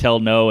you can tell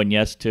no and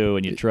yes to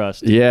and you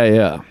trust.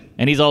 Yeah.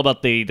 And he's all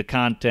about the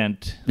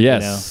content.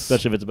 Yes.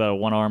 Especially if it's about a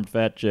one-armed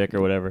fat chick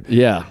or whatever.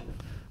 Yeah.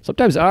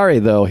 Sometimes Ari,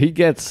 though,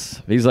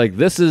 he's like,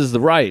 this is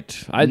the right.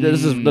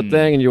 This is the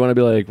thing, and you want to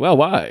be like, well,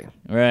 why?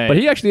 Right. But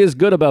he actually is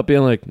good about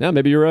being like,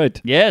 maybe you're right.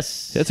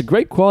 Yes. It's a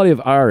great quality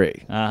of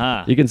Ari.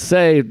 Uh-huh. You can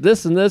say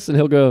this and this, and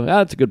he'll go,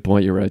 that's a good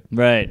point, you're right.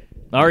 Right.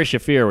 Ari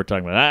Shaffir we're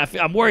talking about.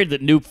 I'm worried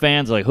that new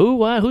fans are like, who?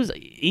 What? Who's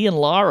Ian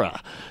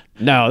Lara?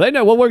 No, they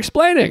know what we're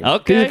explaining.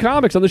 Okay. These are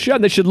comics on the show,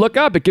 and they should look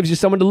up. It gives you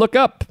someone to look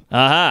up.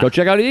 Uh-huh. Go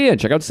check out Ian.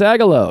 Check out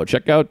Sagalo.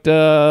 Check out,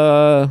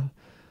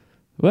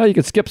 well, you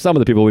can skip some of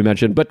the people we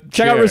mentioned, but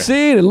check out Sure.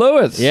 Racine and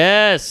Lewis.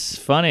 Yes.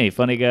 Funny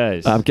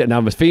guys. I'm kidding.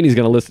 Now, Feeney's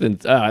going to listen.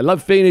 I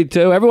love Feeney,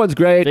 too. Everyone's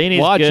great.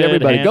 Feeney's Watch good,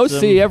 everybody. Go handsome.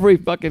 see every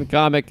fucking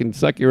comic and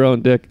suck your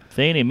own dick.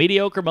 Feeney.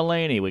 Mediocre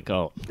Mulaney, we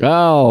call him.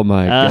 Oh,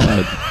 my God.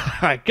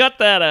 All right, cut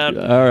that out.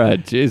 All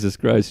right. Jesus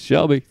Christ.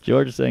 Shelby.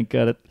 George is saying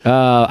cut it.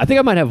 I think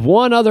I might have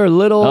one other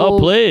little Oh,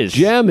 please.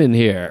 gem in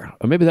here.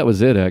 Or maybe that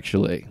was it,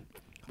 actually.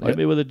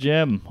 Maybe with a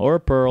gem or a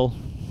pearl.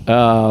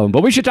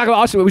 But we should talk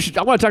about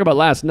I want to talk about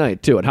last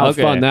night too and how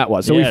Okay. fun that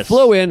was. So Yes. we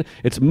flew in.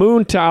 It's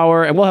Moon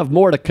Tower, and we'll have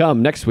more to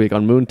come next week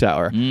on Moon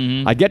Tower.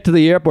 Mm-hmm. I get to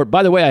the airport.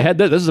 By the way, I had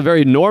this. This is a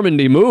very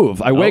Normandy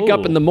move. I wake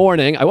up in the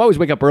morning. I always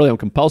wake up early. I'm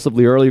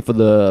compulsively early for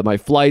my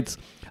flights.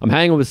 I'm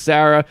hanging with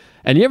Sarah.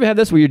 And you ever have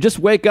this where you just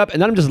wake up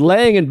and then I'm just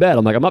laying in bed?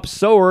 I'm up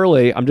so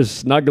early. I'm just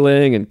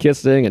snuggling and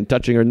kissing and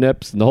touching her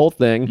nips and the whole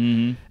thing.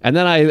 Mm-hmm. And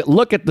then I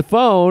look at the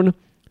phone.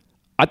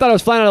 I thought I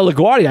was flying out of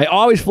LaGuardia. I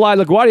always fly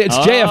LaGuardia. It's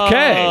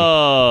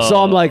JFK. So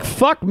I'm like,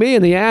 fuck me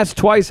in the ass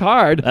twice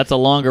hard. That's a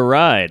longer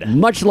ride.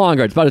 Much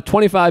longer. It's about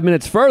 25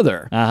 minutes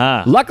further.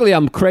 Uh-huh. Luckily,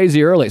 I'm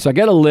crazy early. So I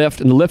get a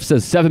lift, and the lift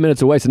says 7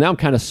 minutes away. So now I'm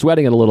kind of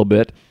sweating it a little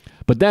bit.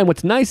 But then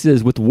what's nice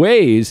is with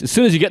Waze, as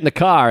soon as you get in the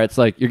car, it's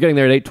like you're getting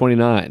there at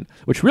 8:29,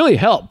 which really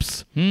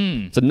helps.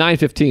 It's a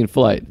 9:15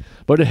 flight.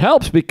 But it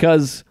helps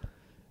because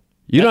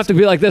you don't have to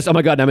be like this. Oh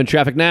my God, I'm in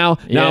traffic now.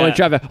 Now I'm in Yeah.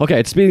 traffic. Okay,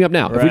 it's speeding up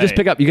now. If we just Right.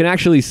 pick up, you can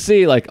actually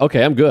see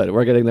okay, I'm good.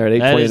 We're getting there at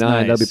 8:29. That is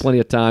nice. That'll be plenty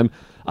of time.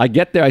 I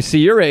get there. I see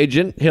your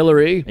agent,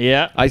 Hillary.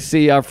 Yeah. I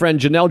see our friend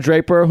Janelle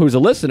Draper, who's a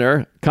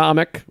listener,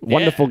 comic,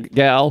 wonderful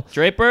gal.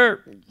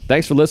 Draper,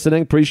 Thanks for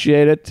listening.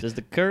 Appreciate it. does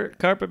the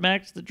carpet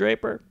match the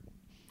Draper?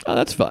 Oh,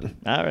 that's fun.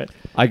 All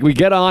right. We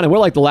get on, and we're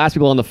like the last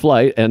people on the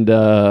flight, and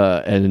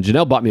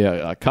Janelle bought me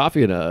a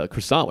coffee and a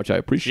croissant, which I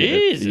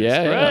appreciate. Jesus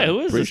Christ, who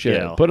is this appreciate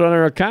gal? it. Put it on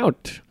her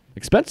account.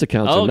 Expense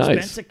accounts Oh, are nice.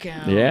 expense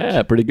account.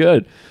 Yeah, pretty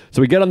good.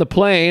 So we get on the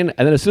plane,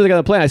 and then as soon as I get on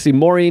the plane, I see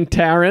Maureen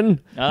Taryn,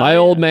 my yeah.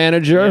 old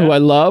manager, Yeah. who I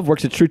love,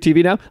 works at True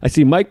TV now. I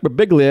see Mike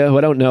Birbiglia, who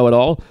I don't know at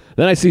all.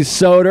 Then I see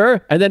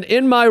Soder, and then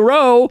in my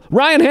row,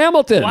 Ryan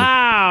Hamilton.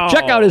 Wow.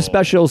 Check out his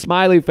special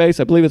smiley face,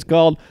 I believe it's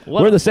called.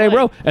 What We're in a the same flight.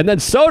 row. And then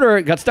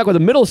Soder got stuck with a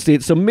middle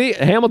seat, so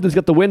Hamilton's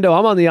got the window,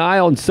 I'm on the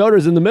aisle, and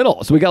Soder's in the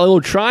middle. So we got a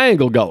little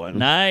triangle going,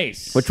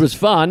 Nice. which was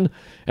fun.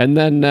 And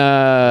then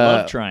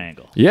Love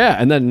triangle. yeah,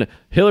 and then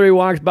Hillary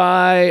walks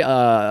by,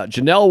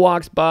 Janelle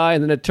walks by,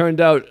 and then it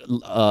turned out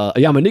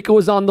Yamanika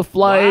was on the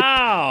flight.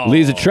 Wow.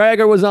 Lisa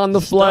Traeger was on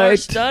the flight.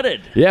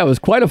 Star-studded. Yeah, it was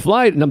quite a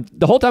flight, and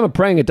the whole time I'm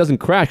praying it doesn't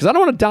crash because I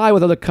don't want to die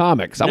with other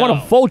comics. I want a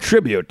No. full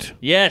tribute.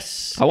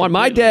 Yes. I want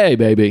my completely. day,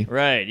 baby.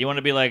 Right. You want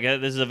to be like,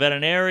 this is a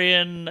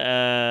veterinarian,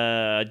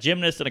 a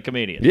gymnast, and a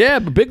comedian. Yeah,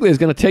 but Bigley is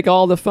going to take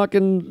all the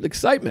fucking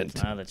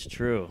excitement. Ah, that's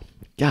true.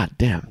 God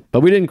damn. But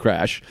we didn't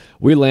crash.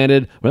 We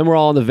landed. Then we're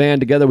all in the van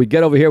together. We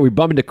get over here. We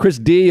bump into Chris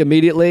D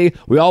immediately.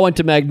 We all went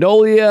to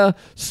Magnolia,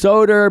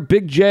 Soder,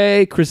 Big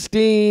J,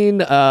 Christine,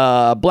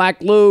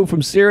 Black Lou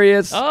from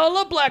Sirius, Oh, I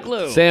love Black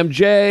Lou. Sam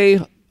J,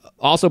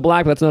 also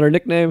black, but that's not her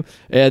nickname.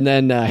 And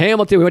then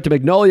Hamilton, we went to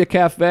Magnolia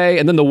Cafe,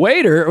 and then the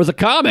waiter was a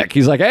comic.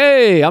 He's like,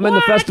 hey, I'm in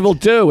the festival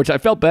too, which I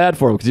felt bad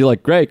for him because he's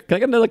like, great, can I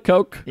get another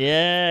Coke?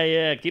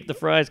 Yeah. Keep the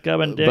fries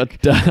coming, Dick.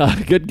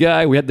 But good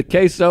guy. We had the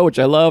queso, which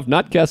I love,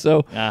 not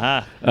queso.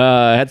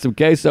 Had some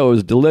queso. It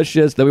was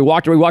delicious. Then we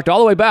walked all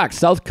the way back.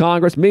 South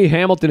Congress, me,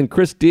 Hamilton, and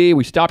Chris D.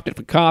 We stopped it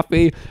for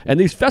coffee. And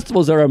these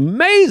festivals are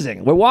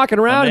amazing. We're walking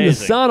around in the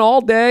sun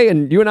all day,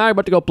 and you and I are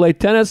about to go play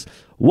tennis.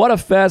 What a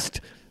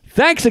fest.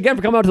 Thanks again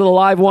for coming out to the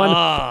live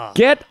one.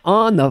 Get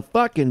on the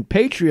fucking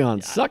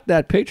Patreon. Suck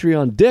that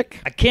Patreon dick.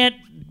 I can't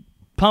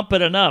pump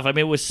it enough. I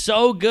mean, it was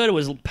so good. It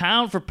was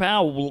pound for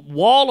pound,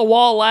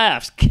 wall-to-wall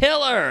laughs.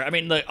 Killer. I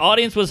mean, the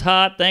audience was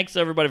hot. Thanks to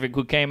everybody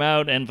who came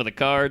out and for the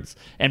cards.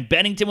 And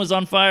Bennington was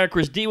on fire.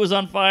 Chris D was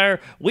on fire.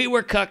 We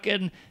were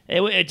cucking.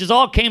 It just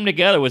all came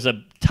together. It was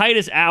the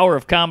tightest hour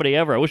of comedy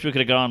ever. I wish we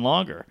could have gone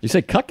longer. You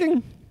say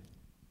cucking?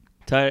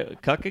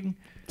 Cucking?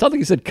 Sounds like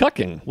you said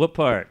cucking. What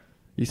part?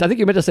 I think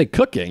you meant to say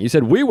cooking. You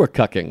said we were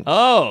cucking.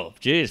 Oh,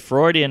 geez,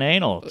 Freudian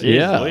anal. Jeez,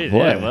 Yeah, Louise. boy.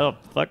 Yeah, well,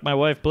 fuck my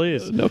wife,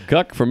 please. No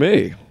cuck for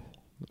me.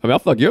 I mean, I'll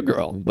fuck your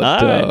girl.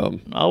 But All right,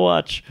 I'll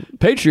watch.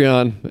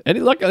 Patreon.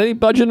 Any luck? Any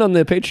budget on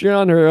the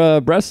Patreon or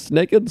breasts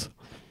nakeds?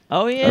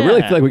 Oh, yeah. I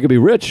really feel like we could be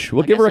rich.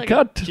 We'll give her a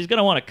cut. She's going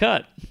to want a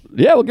cut.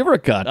 Yeah, we'll give her a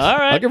cut. All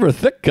right. I'll give her a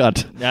thick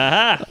cut.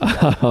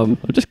 Aha. I'm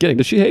just kidding.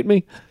 Does she hate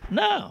me?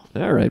 No.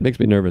 All right. Makes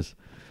me nervous.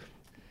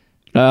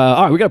 All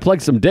right, we got to plug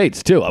some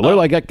dates, too. What do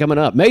I got coming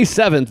up? May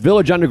 7th,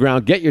 Village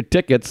Underground. Get your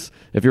tickets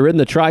if you're in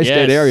the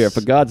tri-state area,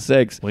 for God's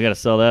sakes. We got to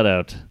sell that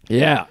out.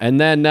 Yeah, and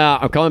then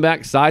I'm coming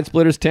back, Side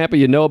Splitters Tampa.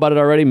 You know about it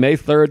already, May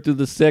 3rd through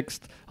the 6th.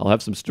 I'll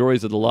have some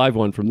stories of the live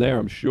one from there,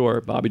 I'm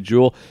sure. Bobby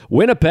Jewell.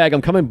 Winnipeg,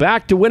 I'm coming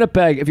back to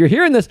Winnipeg. If you're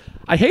hearing this,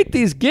 I hate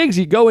these gigs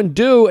you go and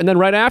do, and then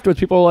right afterwards,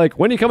 people are like,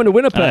 when are you coming to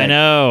Winnipeg? I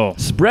know.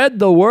 Spread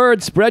the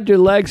word, spread your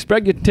legs,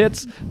 spread your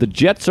tits. The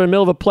Jets are in the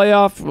middle of a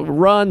playoff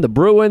run. The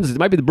Bruins, it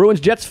might be the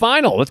Bruins-Jets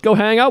final. Let's go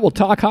hang out. We'll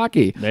talk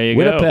hockey. There you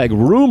Winnipeg,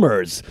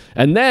 rumors.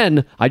 And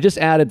then I just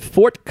added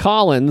Fort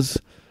Collins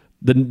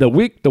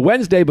the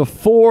Wednesday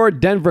before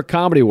Denver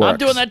Comedy Works. I'm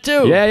doing that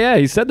too. Yeah,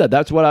 he said that.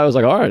 That's what I was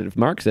like, all right, if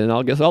Mark's in,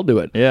 I guess I'll do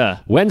it.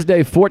 Yeah.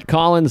 Wednesday, Fort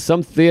Collins,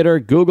 some theater.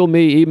 Google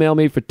me, email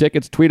me for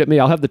tickets, tweet at me.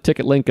 I'll have the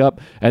ticket link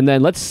up. And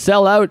then let's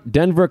sell out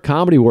Denver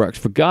Comedy Works,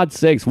 for God's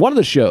sakes. One of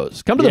the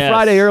shows. Come to the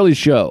Friday early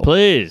show.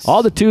 Please.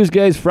 All the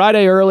Tuesdays,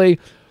 Friday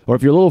early. Or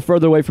if you're a little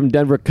further away from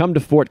Denver, come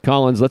to Fort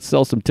Collins. Let's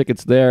sell some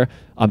tickets there.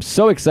 I'm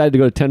so excited to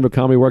go to Denver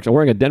Comedy Works. I'm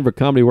wearing a Denver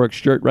Comedy Works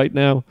shirt right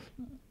now.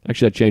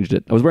 Actually, I changed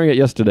it. I was wearing it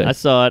yesterday. I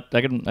saw it.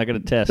 I can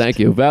attest. Thank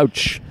you.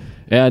 Vouch.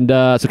 And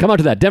so come out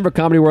to that. Denver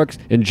Comedy Works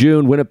in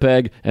June,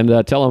 Winnipeg, and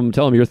tell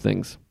them your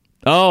things.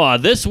 Oh,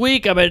 this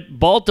week I'm at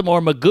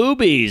Baltimore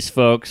Magoobies,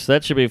 folks.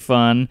 That should be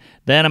fun.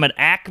 Then I'm at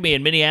Acme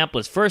in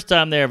Minneapolis. First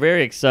time there.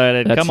 Very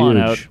excited. That's Come on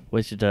huge. out.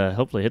 We should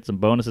hopefully hit some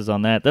bonuses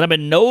on that. Then I'm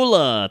in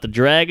NOLA at the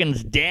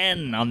Dragon's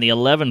Den on the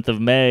 11th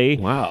of May.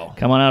 Wow.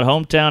 Come on out.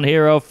 Hometown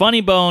Hero.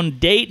 Funny Bone,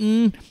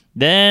 Dayton.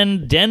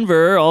 Then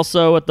Denver,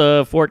 also at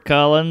the Fort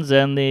Collins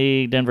and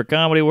the Denver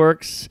Comedy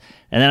Works.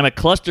 And then I'm at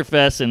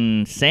Clusterfest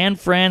in San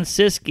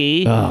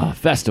Francisco.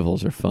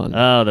 Festivals are fun.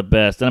 Oh, the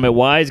best. Then I'm at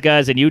Wise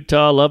Guys in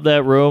Utah. Love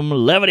that room.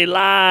 Levity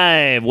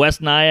Live,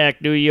 West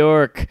Nyack, New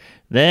York.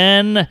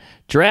 Then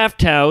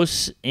Draft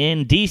House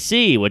in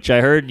D.C., which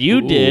I heard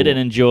you did and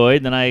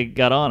enjoyed. Then I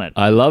got on it.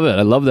 I love it.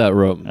 I love that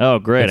room. Oh,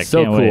 great. It's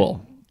so I can't wait.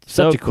 cool.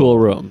 Such So a cool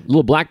room.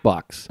 Little black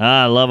box.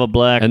 I love a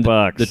black And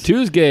box. the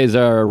Tuesdays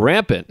are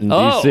rampant in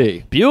Oh,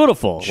 D.C.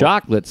 beautiful.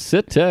 Chocolate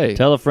City.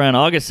 Tell a friend.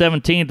 August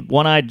 17th,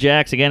 One-Eyed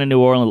Jacks again in New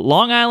Orleans.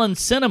 Long Island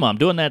Cinema. I'm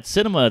doing that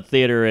cinema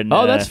theater in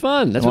Oh, that's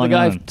fun. That's where the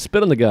Long guy Island.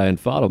 spit on the guy and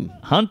fought him.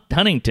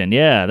 Huntington,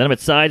 yeah. Then I'm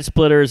at Side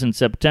Splitters in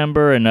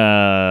September and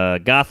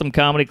Gotham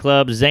Comedy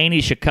Club,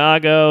 Zany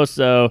Chicago.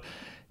 So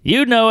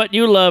you know it,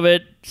 you love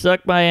it.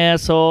 Suck my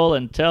asshole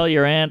and tell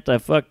your aunt I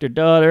fucked her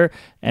daughter.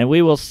 And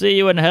we will see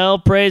you in hell.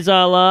 Praise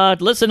Allah.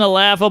 Listen to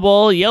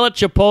Laughable. Yell at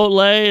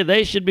Chipotle.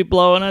 They should be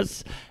blowing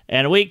us.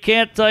 And we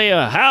can't tell you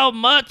how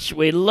much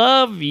we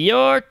love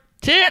your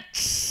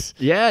tits.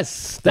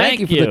 Yes. Thank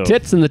Thank you you. for the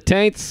tits and the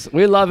taints.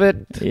 We love it.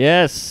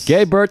 Yes.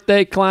 Gay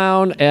birthday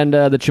clown and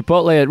the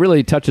Chipotle. It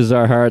really touches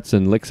our hearts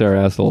and licks our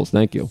assholes.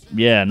 Thank you.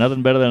 Yeah,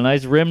 nothing better than a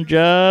nice rim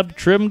job,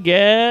 trim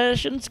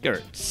gash, and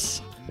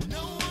skirts.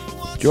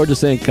 George is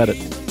saying cut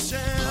it.